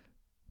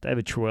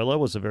 David Truella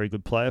was a very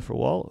good player for a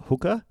while.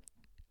 Hooker.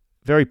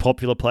 Very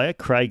popular player,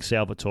 Craig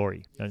Salvatore.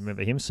 You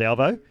remember him?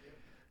 Salvo.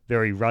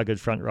 Very rugged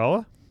front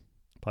rower.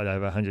 Played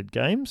over 100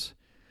 games.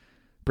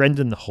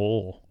 Brendan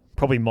Hall.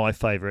 Probably one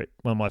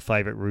of my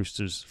favourite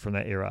Roosters from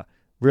that era.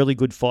 Really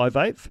good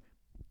 5'8".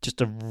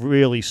 Just a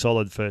really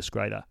solid first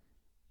grader.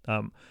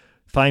 The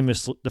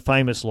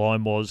famous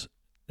line was,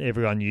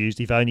 everyone used,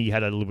 if only he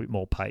had a little bit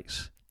more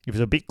pace. If he was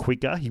a bit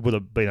quicker, he would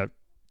have been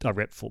a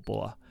rep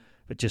footballer.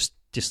 But just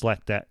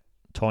lacked that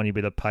tiny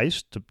bit of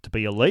pace to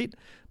be elite.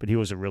 But he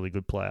was a really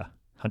good player.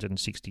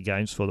 160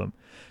 games for them.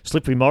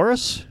 Slippery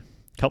Morris,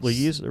 a couple of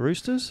years at the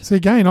Roosters. See,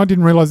 again, I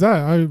didn't realise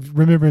that. I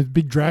remember him as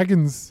big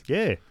Dragons.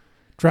 Yeah.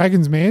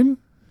 Dragons man.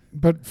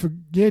 But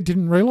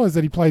didn't realise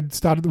that he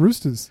started at the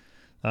Roosters.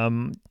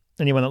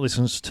 Anyone that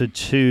listens to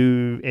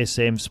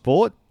 2SM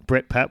Sport,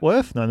 Brett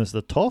Patworth, known as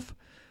the Toff,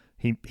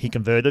 he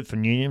converted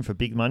from Union for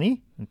big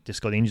money and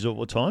just got injured all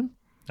the time.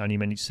 Only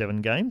managed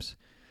 7 games.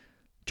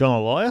 John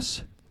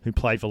Elias, who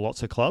played for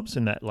lots of clubs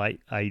in that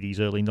late 80s,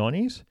 early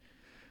 90s.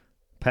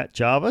 Pat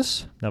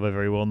Jarvis, another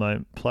very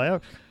well-known player.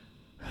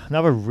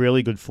 Another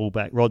really good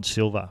fullback, Rod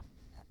Silver,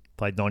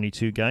 played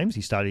 92 games.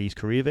 He started his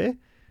career there.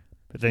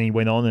 But then he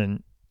went on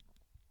and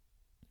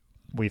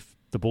with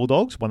the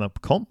Bulldogs, won a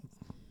comp,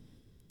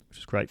 which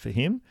is great for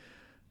him.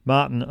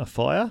 Martin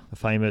Afire, a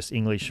famous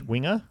English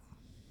winger,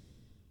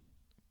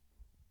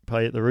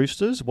 played at the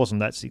Roosters. Wasn't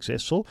that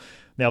successful.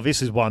 Now,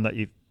 this is one that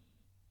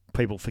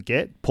people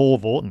forget. Paul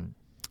Vaughton.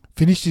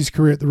 Finished his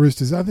career at the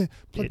Roosters. I think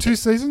 2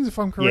 seasons, if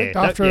I'm correct,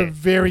 after a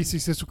very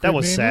successful career. That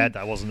was sad,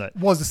 though, wasn't it?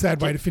 It was a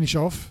sad way to finish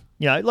off.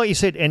 Like you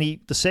said,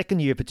 the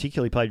second year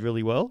particularly played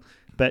really well,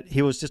 but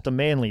he was just a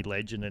Manly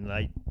legend,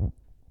 and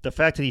the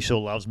fact that he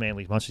still loves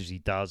Manly as much as he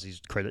does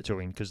is credit to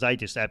him, because they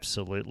just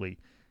absolutely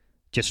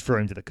just threw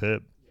him to the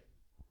curb.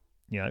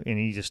 And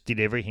he just did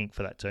everything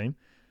for that team.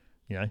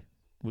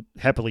 Would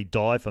happily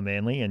die for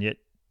Manly, and yet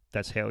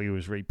that's how he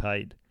was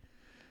repaid.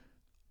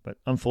 But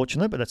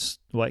unfortunate, but that's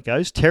the way it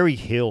goes. Terry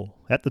Hill,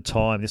 at the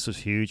time, this was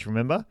huge,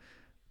 remember?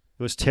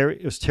 It was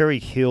Terry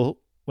Hill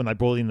when they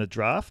brought in the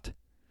draft.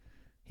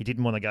 He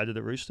didn't want to go to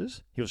the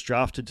Roosters. He was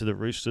drafted to the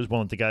Roosters,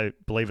 wanted to go,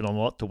 believe it or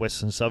not, to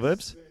Western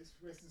Suburbs.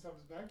 Western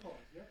Suburbs Bagpipe,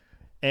 yeah.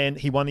 And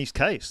he won his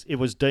case. It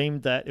was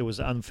deemed that it was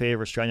unfair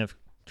restraint of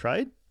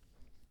trade,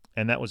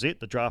 and that was it.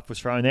 The draft was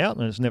thrown out,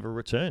 and it's never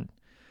returned.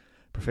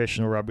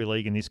 Professional rugby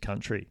league in this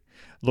country.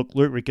 Look,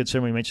 Luke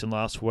Rickardson, we mentioned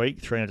last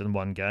week,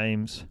 301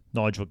 games.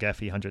 Nigel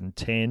Gaffey,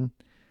 110.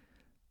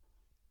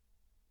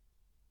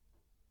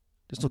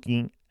 Just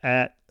looking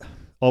at,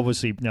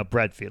 obviously, now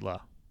Brad Fittler.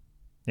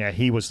 Now,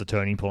 he was the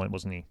turning point,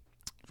 wasn't he?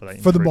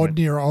 For the modern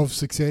era of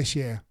success,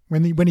 yeah.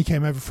 When he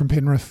came over from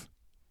Penrith.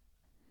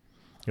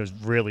 It was a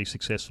really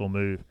successful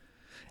move.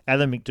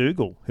 Adam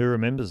McDougall, who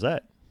remembers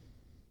that?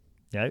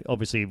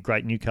 Obviously a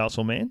great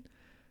Newcastle man.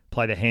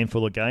 Played a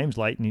handful of games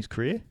late in his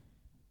career.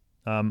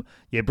 Brad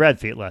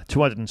Fittler,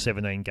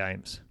 217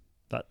 games.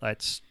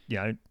 That's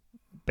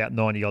about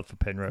 90-odd for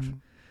Penrith. Mm.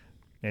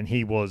 And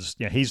he was,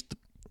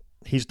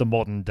 he's the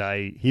modern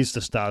day, he's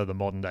the start of the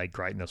modern day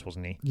greatness,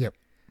 wasn't he? Yep.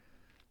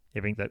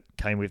 Everything that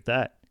came with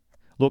that.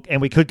 Look,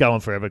 and we could go on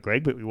forever,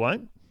 Greg, but we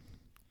won't.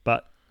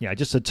 But,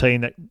 just a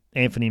team that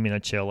Anthony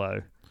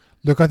Minicello.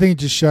 Look, I think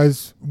it just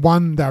shows,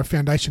 one, they're a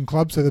foundation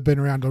club, so they've been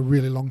around a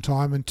really long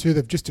time, and two,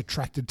 they've just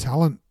attracted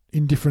talent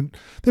in different...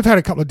 They've had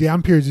a couple of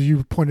down periods, as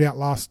you pointed out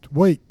last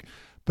week,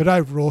 but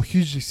overall,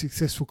 hugely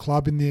successful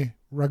club in the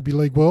rugby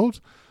league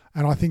world.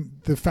 And I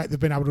think the fact they've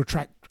been able to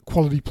attract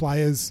quality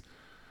players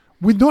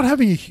with not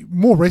having,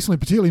 more recently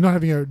particularly, not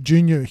having a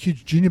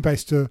huge junior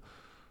base to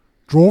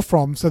draw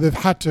from. So they've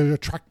had to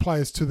attract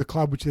players to the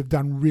club, which they've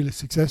done really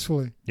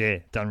successfully. Yeah,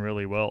 done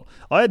really well.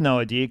 I had no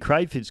idea.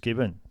 Craig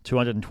Fitzgibbon,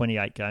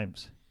 228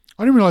 games.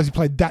 I didn't realise he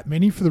played that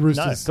many for the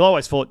Roosters. No, I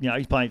always thought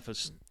he's playing for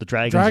the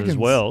Dragons as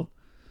well.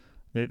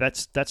 Yeah,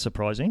 that's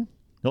surprising.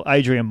 Well,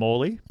 Adrian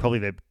Morley, probably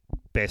their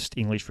best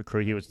English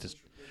recruit. He was just,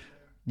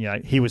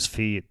 he was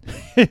feared,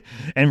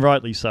 and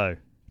rightly so.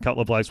 A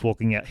couple of blokes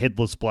walking out,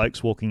 headless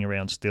blokes walking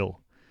around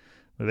still.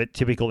 With a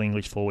typical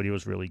English forward, he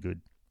was really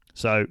good.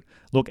 So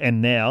look,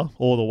 and now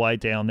all the way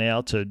down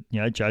now to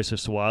Joseph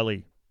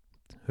Suwali,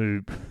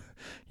 who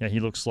he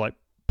looks like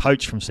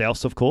poached from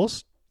South, of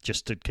course,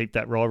 just to keep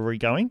that rivalry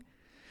going.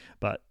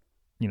 But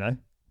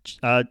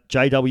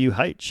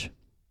JWH,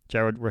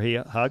 Jared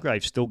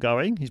Hargrave, still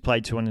going. He's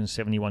played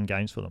 271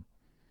 games for them.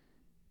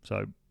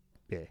 So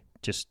yeah,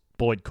 just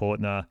Boyd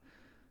Courtner,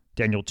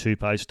 Daniel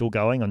Tupou still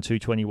going on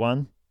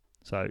 221.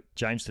 So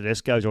James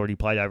Tedesco's already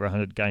played over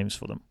 100 games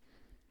for them.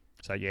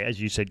 So yeah,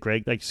 as you said,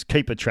 Greg, they just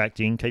keep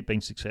attracting, keep being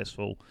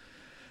successful.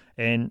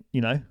 And,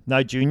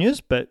 no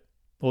juniors, but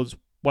there's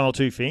one or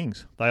two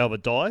things. They either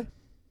die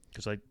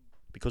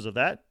because of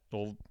that,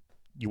 or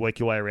you work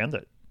your way around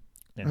it.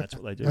 And that's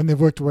what they do. And they've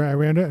worked their way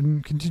around it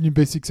and continue to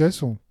be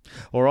successful.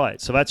 All right,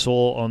 so that's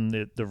all on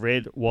the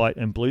red, white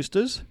and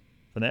bluesters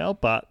for now.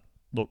 But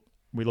look,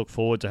 we look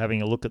forward to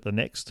having a look at the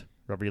next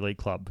rugby league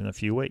club in a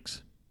few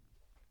weeks.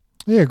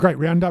 Yeah, great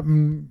roundup,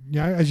 and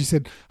as you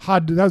said,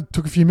 that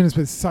took a few minutes,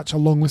 but it's such a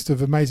long list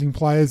of amazing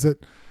players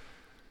that.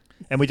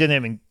 And we didn't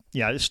even,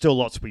 there's still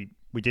lots we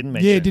didn't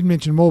mention. Yeah, didn't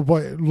mention more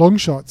by long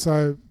shot.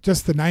 So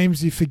just the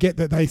names, you forget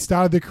that they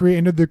started their career,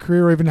 ended their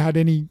career, or even had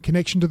any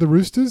connection to the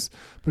Roosters.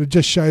 But it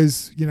just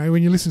shows,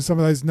 when you listen to some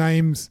of those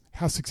names,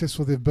 how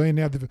successful they've been.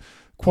 Now the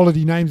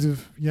quality names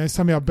have,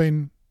 somehow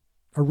been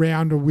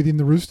around or within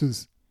the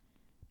Roosters.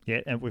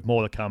 Yeah, and with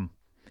more to come,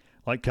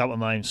 like a couple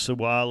of names,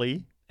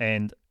 Suwali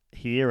and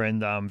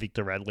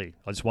Victor Radley.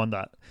 I just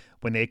wonder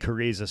when their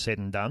careers are said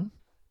and done,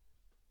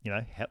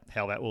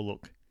 how that will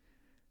look.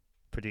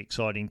 Pretty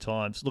exciting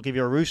times. Look, if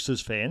you're a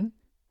Roosters fan,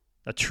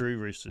 a true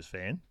Roosters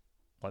fan,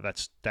 like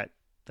that's a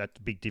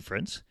big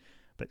difference.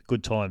 But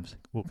good times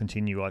will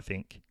continue, I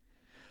think.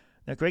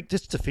 Now, Greg,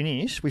 just to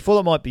finish, we thought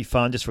it might be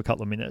fun just for a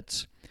couple of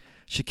minutes.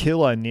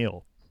 Shaquille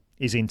O'Neal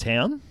is in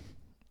town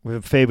with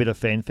a fair bit of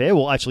fanfare.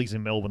 Well, actually, he's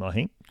in Melbourne, I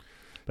think.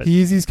 But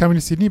He's coming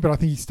to Sydney, but I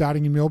think he's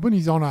starting in Melbourne.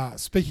 He's on a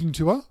speaking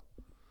tour.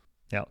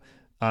 Now,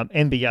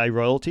 NBA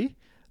royalty.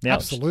 Now,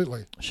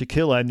 absolutely.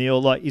 Shaquille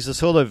O'Neal is a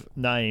sort of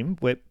name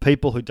where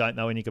people who don't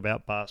know anything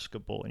about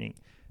basketball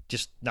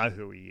just know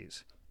who he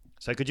is.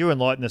 So could you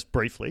enlighten us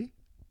briefly?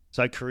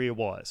 So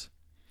career-wise,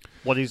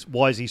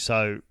 why is he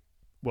so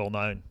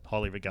well-known,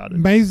 highly regarded?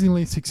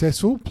 Amazingly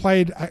successful,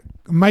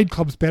 made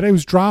clubs better. He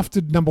was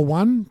drafted number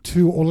 1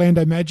 to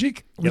Orlando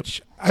Magic, which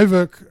have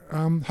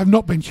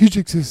not been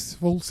hugely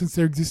successful since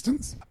their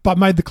existence, but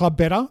made the club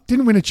better.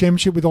 Didn't win a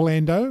championship with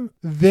Orlando,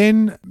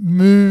 then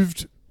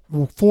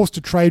forced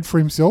to trade for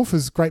himself,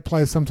 as great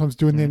players sometimes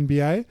do in the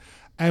NBA,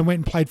 and went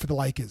and played for the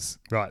Lakers.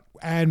 Right.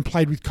 And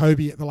played with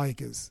Kobe at the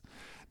Lakers.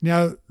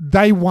 Now,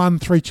 they won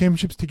 3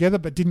 championships together,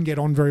 but didn't get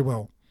on very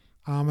well.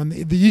 And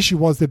the issue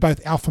was they're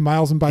both alpha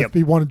males and both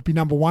wanted to be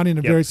number 1 in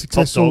a very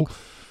successful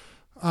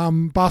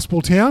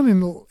basketball town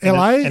in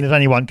LA. And there's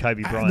only one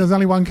Kobe Bryant. There's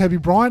only one Kobe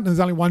Bryant, and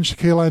there's only one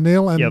Shaquille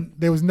O'Neal, and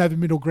there was never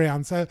middle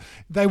ground. So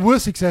they were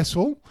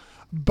successful,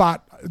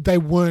 but they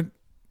weren't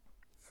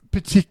they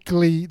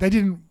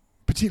didn't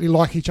particularly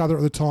like each other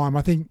at the time.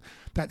 I think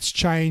that's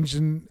changed,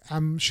 and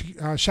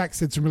Shaq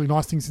said some really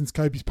nice things since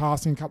Kobe's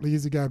passing a couple of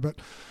years ago. But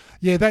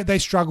yeah, they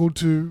struggled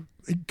to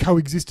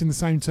coexist in the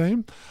same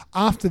team.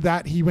 After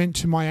that, he went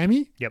to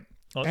Miami. Yep.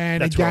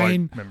 And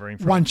again,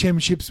 won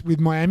championships with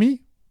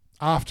Miami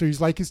after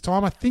his Lakers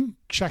time. I think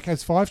Shaq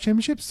has 5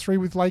 championships, 3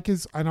 with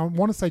Lakers, and I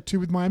want to say 2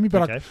 with Miami,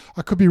 but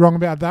I could be wrong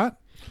about that.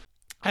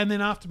 And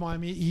then after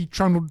Miami, he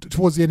trundled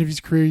towards the end of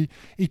his career.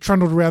 He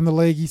trundled around the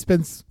league. He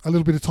spent a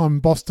little bit of time in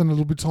Boston, a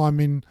little bit of time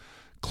in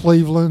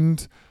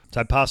Cleveland.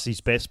 So past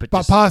his best,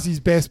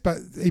 but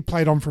he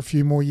played on for a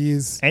few more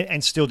years.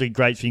 And still did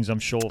great things, I'm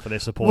sure, for their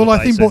support. Well,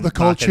 I think brought the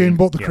culture in,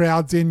 brought the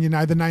crowds in.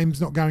 The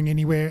name's not going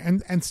anywhere.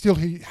 And still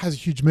he has a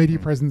huge media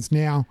presence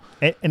now.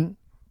 And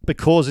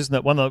because, isn't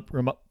it, one of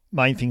the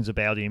main things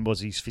about him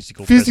was his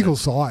physical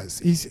size.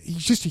 He's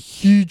just a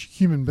huge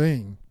human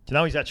being. Do you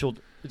know he's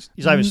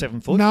over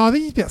 7 foot? No, I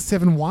think he's about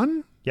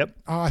 7'1". Yep.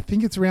 I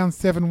think it's around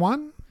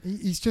 7'1".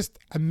 He's just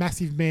a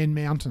massive man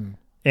mountain.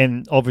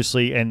 And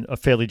obviously, and a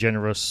fairly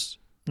generous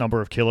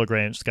number of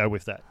kilograms to go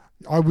with that.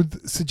 I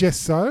would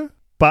suggest so.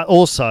 But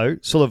also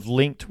sort of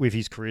linked with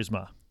his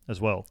charisma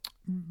as well.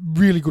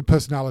 Really good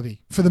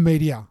personality for the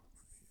media.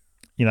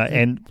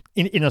 And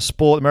in a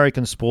sport,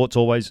 American sport's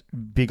always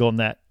big on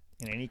that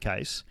in any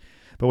case.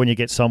 But when you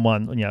get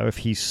someone, of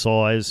his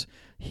size,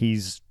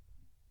 his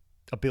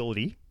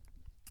ability,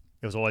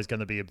 it was always going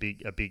to be a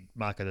big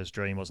marketer's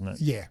dream, wasn't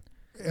it? Yeah.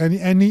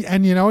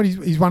 And you know what?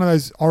 He's one of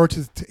those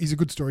orators. He's a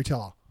good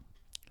storyteller.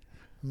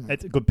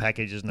 It's a good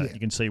package, isn't it? Yeah. You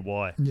can see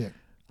why. Yeah.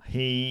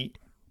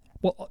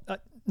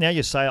 Now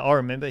you say, I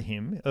remember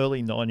him,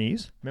 early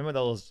 90s. Remember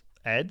those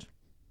ad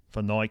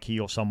for Nike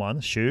or someone,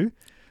 a shoe,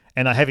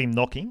 and I have him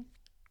knocking,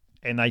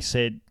 and they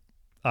said,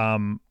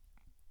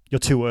 "You're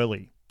too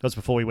early." That was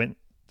before when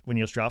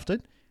he was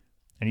drafted,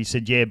 and he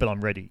said, "Yeah, but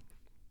I'm ready."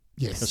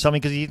 Yes. Or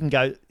something because he didn't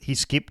go. He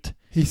skipped.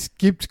 He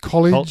skipped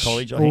college.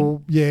 College, I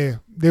think. Yeah,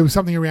 there was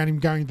something around him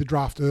going to the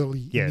draft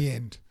early in the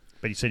end.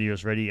 But he said he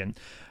was ready, and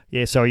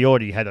so he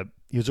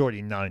was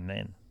already known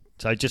then.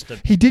 So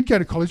he did go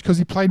to college because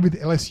he played with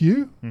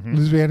LSU,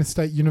 Louisiana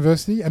State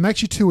University, and they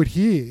actually toured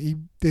here.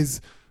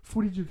 There's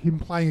footage of him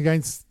playing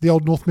against the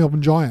old North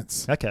Melbourne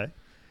Giants. Okay.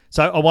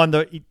 So I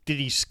wonder, did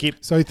he skip?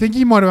 So I think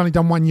he might have only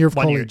done 1 year of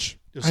college.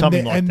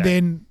 Something like that. And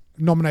then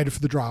nominated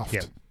for the draft.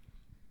 Yeah,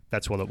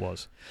 that's what it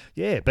was.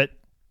 Yeah, but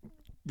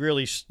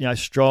really,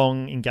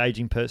 strong,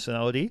 engaging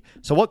personality.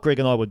 So what Greg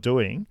and I were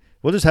doing,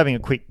 we're just having a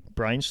quick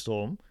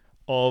brainstorm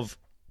of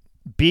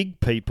big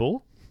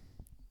people.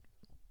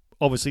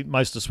 Obviously,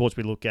 most of the sports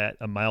we look at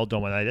are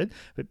male-dominated,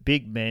 but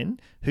big men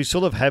who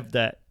sort of have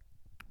that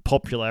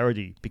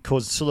popularity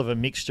because it's sort of a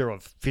mixture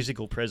of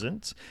physical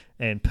presence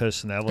and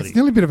personality. It's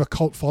nearly a bit of a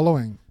cult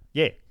following.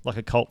 Yeah, like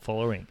a cult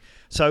following.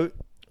 So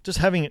just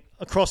having it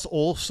across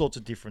all sorts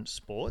of different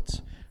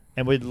sports,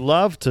 and we'd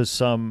love to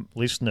some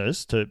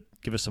listeners to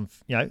give us some,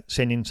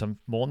 send in some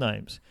more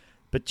names.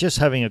 But just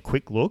having a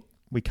quick look,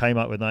 we came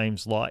up with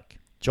names like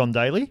John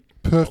Daly.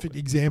 Perfect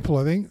example,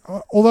 I think.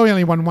 Although he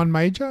only won one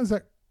major, is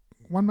that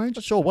one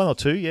major? Sure, one or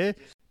two, yeah.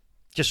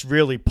 Just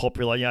really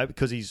popular,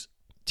 because he's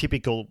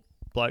typical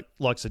bloke,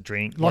 likes to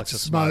drink, likes to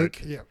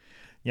smoke. Yeah.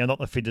 Not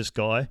the fittest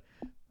guy.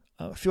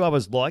 A few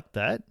others like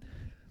that.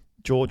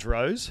 George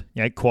Rose,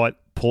 quite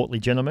portly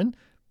gentleman,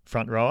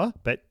 front rower,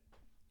 but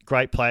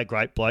great player,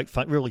 great bloke,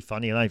 really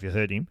funny. I don't know if you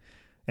heard him,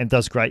 and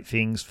does great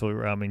things for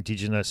the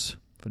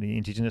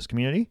Indigenous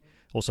community.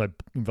 Also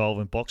involved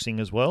in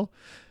boxing as well.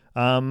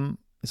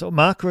 Is it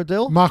Mark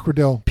Riddell? Mark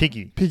Riddell.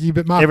 Piggy,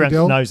 but Mark Everyone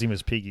Riddell knows him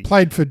as Piggy.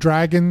 Played for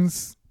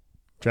Dragons.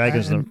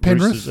 And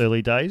Penrith. Roosters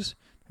early days.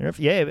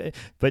 Yeah,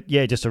 but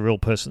just a real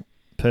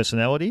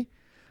personality.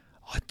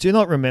 I do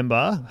not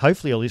remember.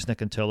 Hopefully a listener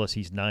can tell us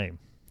his name.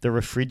 The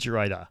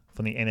refrigerator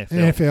from the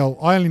NFL.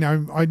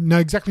 I know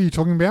exactly who you're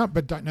talking about,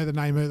 but don't know the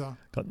name either.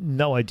 Got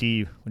no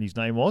idea what his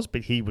name was,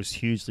 but he was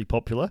hugely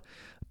popular.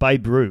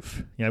 Babe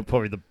Ruth,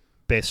 probably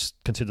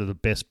considered the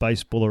best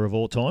baseballer of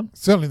all time.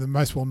 Certainly the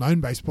most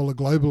well-known baseballer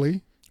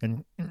globally.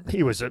 And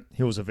he was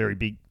a very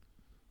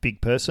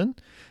big person.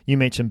 You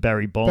mentioned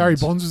Barry Bonds. Barry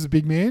Bonds was a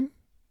big man.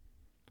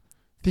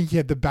 I think he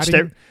had the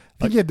batting.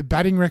 He had the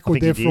batting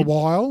record there for a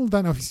while.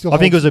 Don't know if he still. I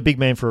think he was a big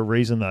man for a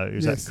reason, though.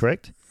 Is that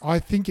correct? I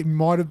think it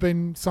might have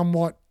been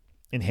somewhat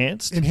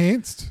enhanced.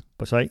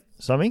 But say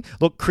something.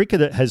 Look,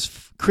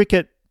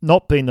 cricket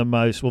not been the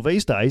most. Well,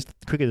 these days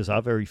cricketers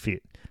are very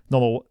fit.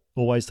 Not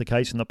always the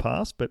case in the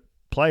past, but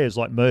players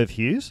like Merv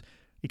Hughes,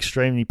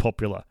 extremely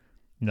popular.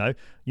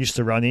 Used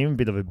to run in, a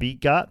bit of a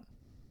big gut,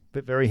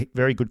 but very,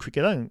 very good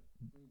cricketer and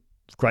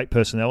great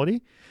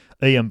personality.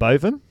 Ian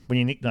Botham, when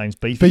your nickname's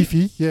Beefy.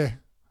 Beefy, yeah.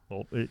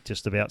 Well, it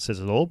just about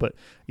says it all, but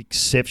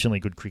exceptionally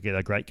good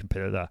cricketer, great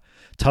competitor.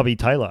 Tubby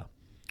Taylor.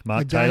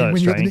 Mark Taylor.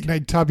 When you got the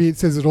nickname Tubby, it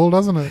says it all,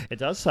 doesn't it? It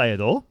does say it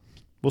all.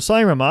 Well,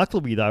 saying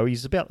remarkably, though,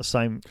 he's about the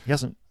same. He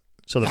hasn't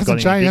got any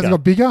bigger. Hasn't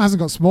got bigger, hasn't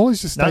got smaller.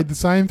 He's just stayed the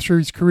same through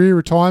his career,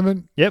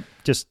 retirement. Yep,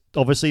 just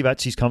obviously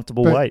that's his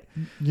comfortable weight.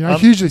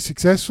 Hugely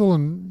successful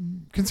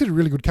and considered a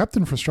really good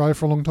captain for Australia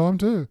for a long time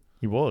too.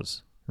 He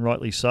was,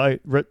 rightly so.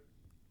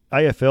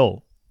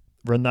 AFL,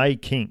 Renee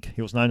Kink,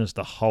 he was known as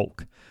the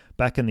Hulk.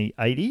 Back in the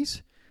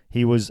 80s,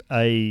 he was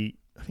I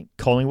think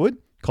Collingwood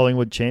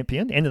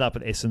champion, ended up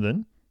at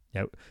Essendon.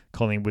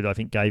 Collingwood, I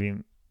think,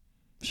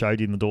 showed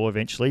him the door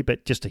eventually,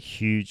 but just a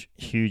huge,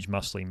 huge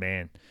muscly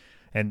man.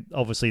 And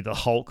obviously the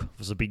Hulk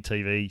was a big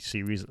TV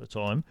series at the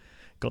time,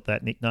 got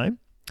that nickname.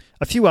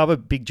 A few other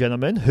big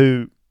gentlemen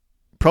who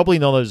probably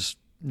not as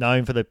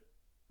known for the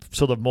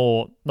sort of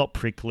more, not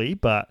prickly,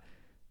 but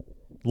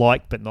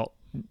not,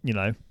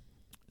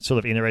 sort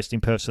of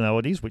interesting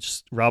personalities,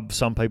 which rub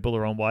some people the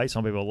wrong way,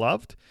 some people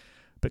loved,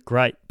 but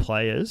great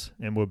players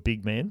and were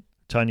big men.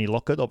 Tony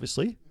Lockett,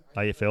 obviously,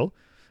 AFL,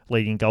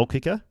 leading goal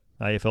kicker,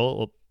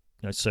 AFL,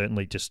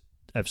 certainly just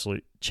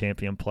absolute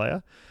champion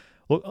player.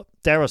 Look,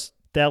 Dallas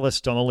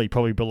Donnelly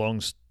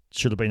probably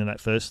should have been in that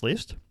first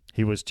list.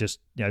 He was just,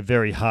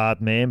 very hard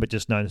man, but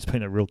just known as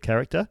being a real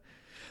character.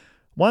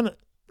 One,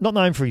 not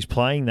known for his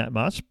playing that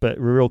much, but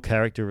a real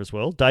character as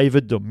well,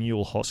 David the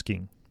Mule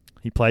Hosking.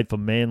 He played for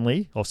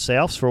Manly or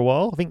Souths for a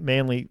while. I think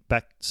Manly,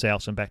 back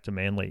Souths and back to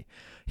Manly.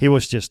 He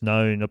was just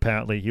known,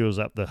 apparently, he was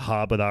up the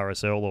Harbour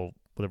RSL or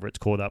whatever it's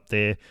called up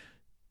there,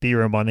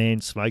 beer in one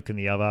hand, smoke in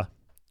the other,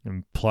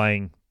 and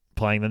playing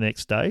the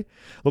next day.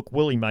 Look,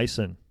 Willie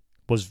Mason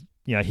was,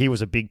 he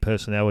was a big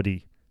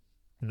personality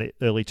in the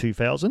early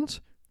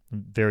 2000s.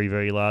 Very,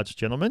 very large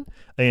gentleman.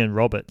 Ian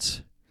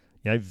Roberts,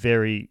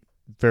 very,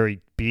 very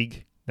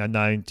big, now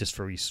known just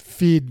for his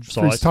feared size,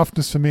 for his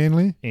toughness for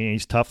Manly. And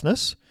his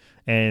toughness.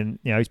 And,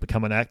 he's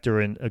become an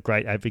actor and a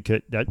great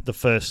advocate. The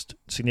first,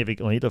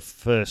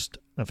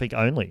 I think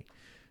only,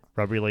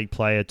 rugby league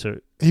player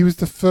to... He was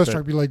the first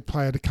rugby league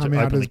player to come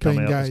out as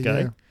being gay.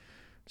 Yeah.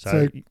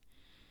 So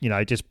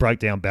just broke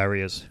down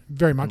barriers.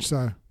 Very much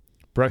so.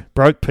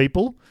 Broke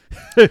people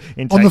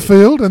on the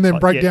field, and then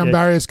break down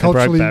barriers broke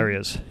culturally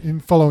barriers in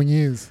following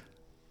years.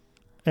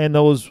 And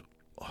there was,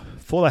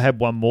 thought I had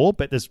one more,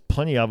 but there's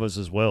plenty others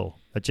as well.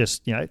 That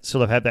just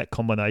sort of have that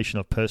combination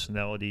of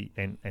personality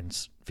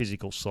and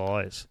physical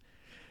size.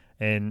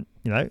 And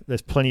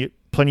there's plenty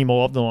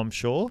more of them, I'm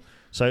sure.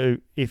 So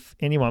if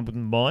anyone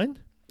wouldn't mind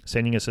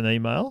sending us an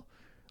email,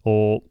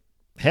 or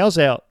how's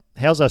our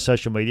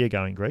social media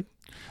going, Greg?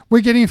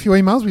 We're getting a few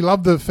emails. We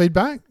love the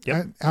feedback.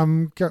 Yep.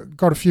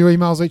 Got a few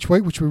emails each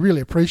week, which we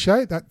really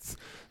appreciate.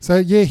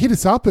 So hit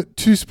us up at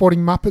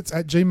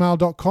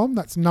 2sportingmuppets@gmail.com.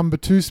 That's number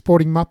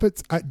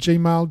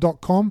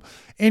 2sportingmuppets@gmail.com.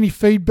 Any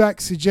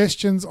feedback,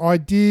 suggestions,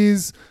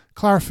 ideas,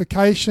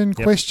 clarification,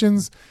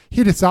 questions,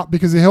 hit us up,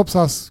 because it helps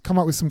us come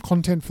up with some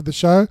content for the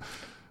show.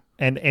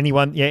 And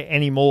anyone,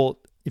 any more,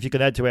 if you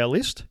could add to our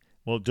list,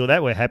 we'll do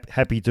that. We're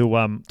happy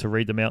to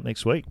read them out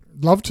next week.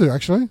 Love to,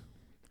 actually.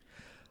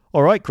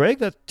 All right, Greg,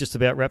 that just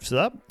about wraps it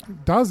up.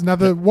 It does.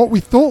 What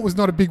we thought was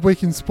not a big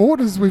week in sport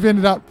is we've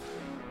ended up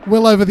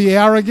well over the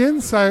hour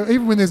again. So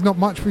even when there's not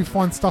much, we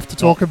find stuff to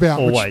talk about,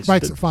 always, which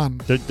makes it fun.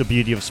 The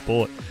beauty of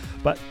sport.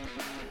 But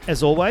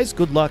as always,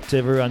 good luck to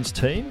everyone's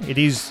team. It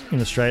is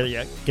in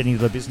Australia getting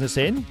to the business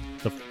end.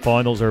 The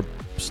finals are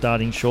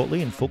starting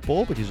shortly in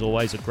football, which is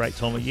always a great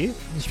time of year.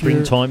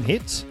 Springtime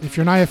hits. If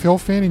you're an AFL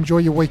fan, enjoy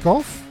your week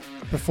off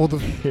before the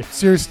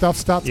serious stuff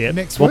starts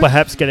next week. Or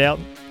perhaps get out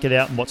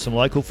and watch some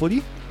local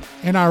footy.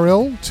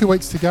 NRL, 2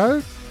 weeks to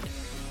go.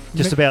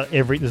 Just about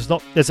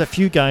there's a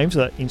few games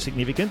that are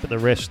insignificant, but the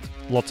rest,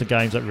 lots of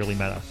games that really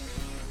matter.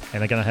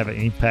 And they're going to have an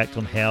impact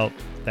on how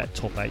that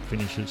top 8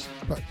 finishes.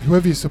 But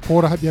whoever you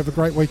support, I hope you have a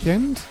great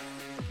weekend.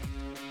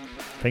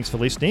 Thanks for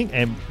listening,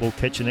 and we'll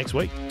catch you next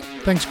week.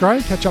 Thanks,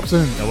 Gray. Catch up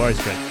soon. No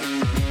worries, Greg.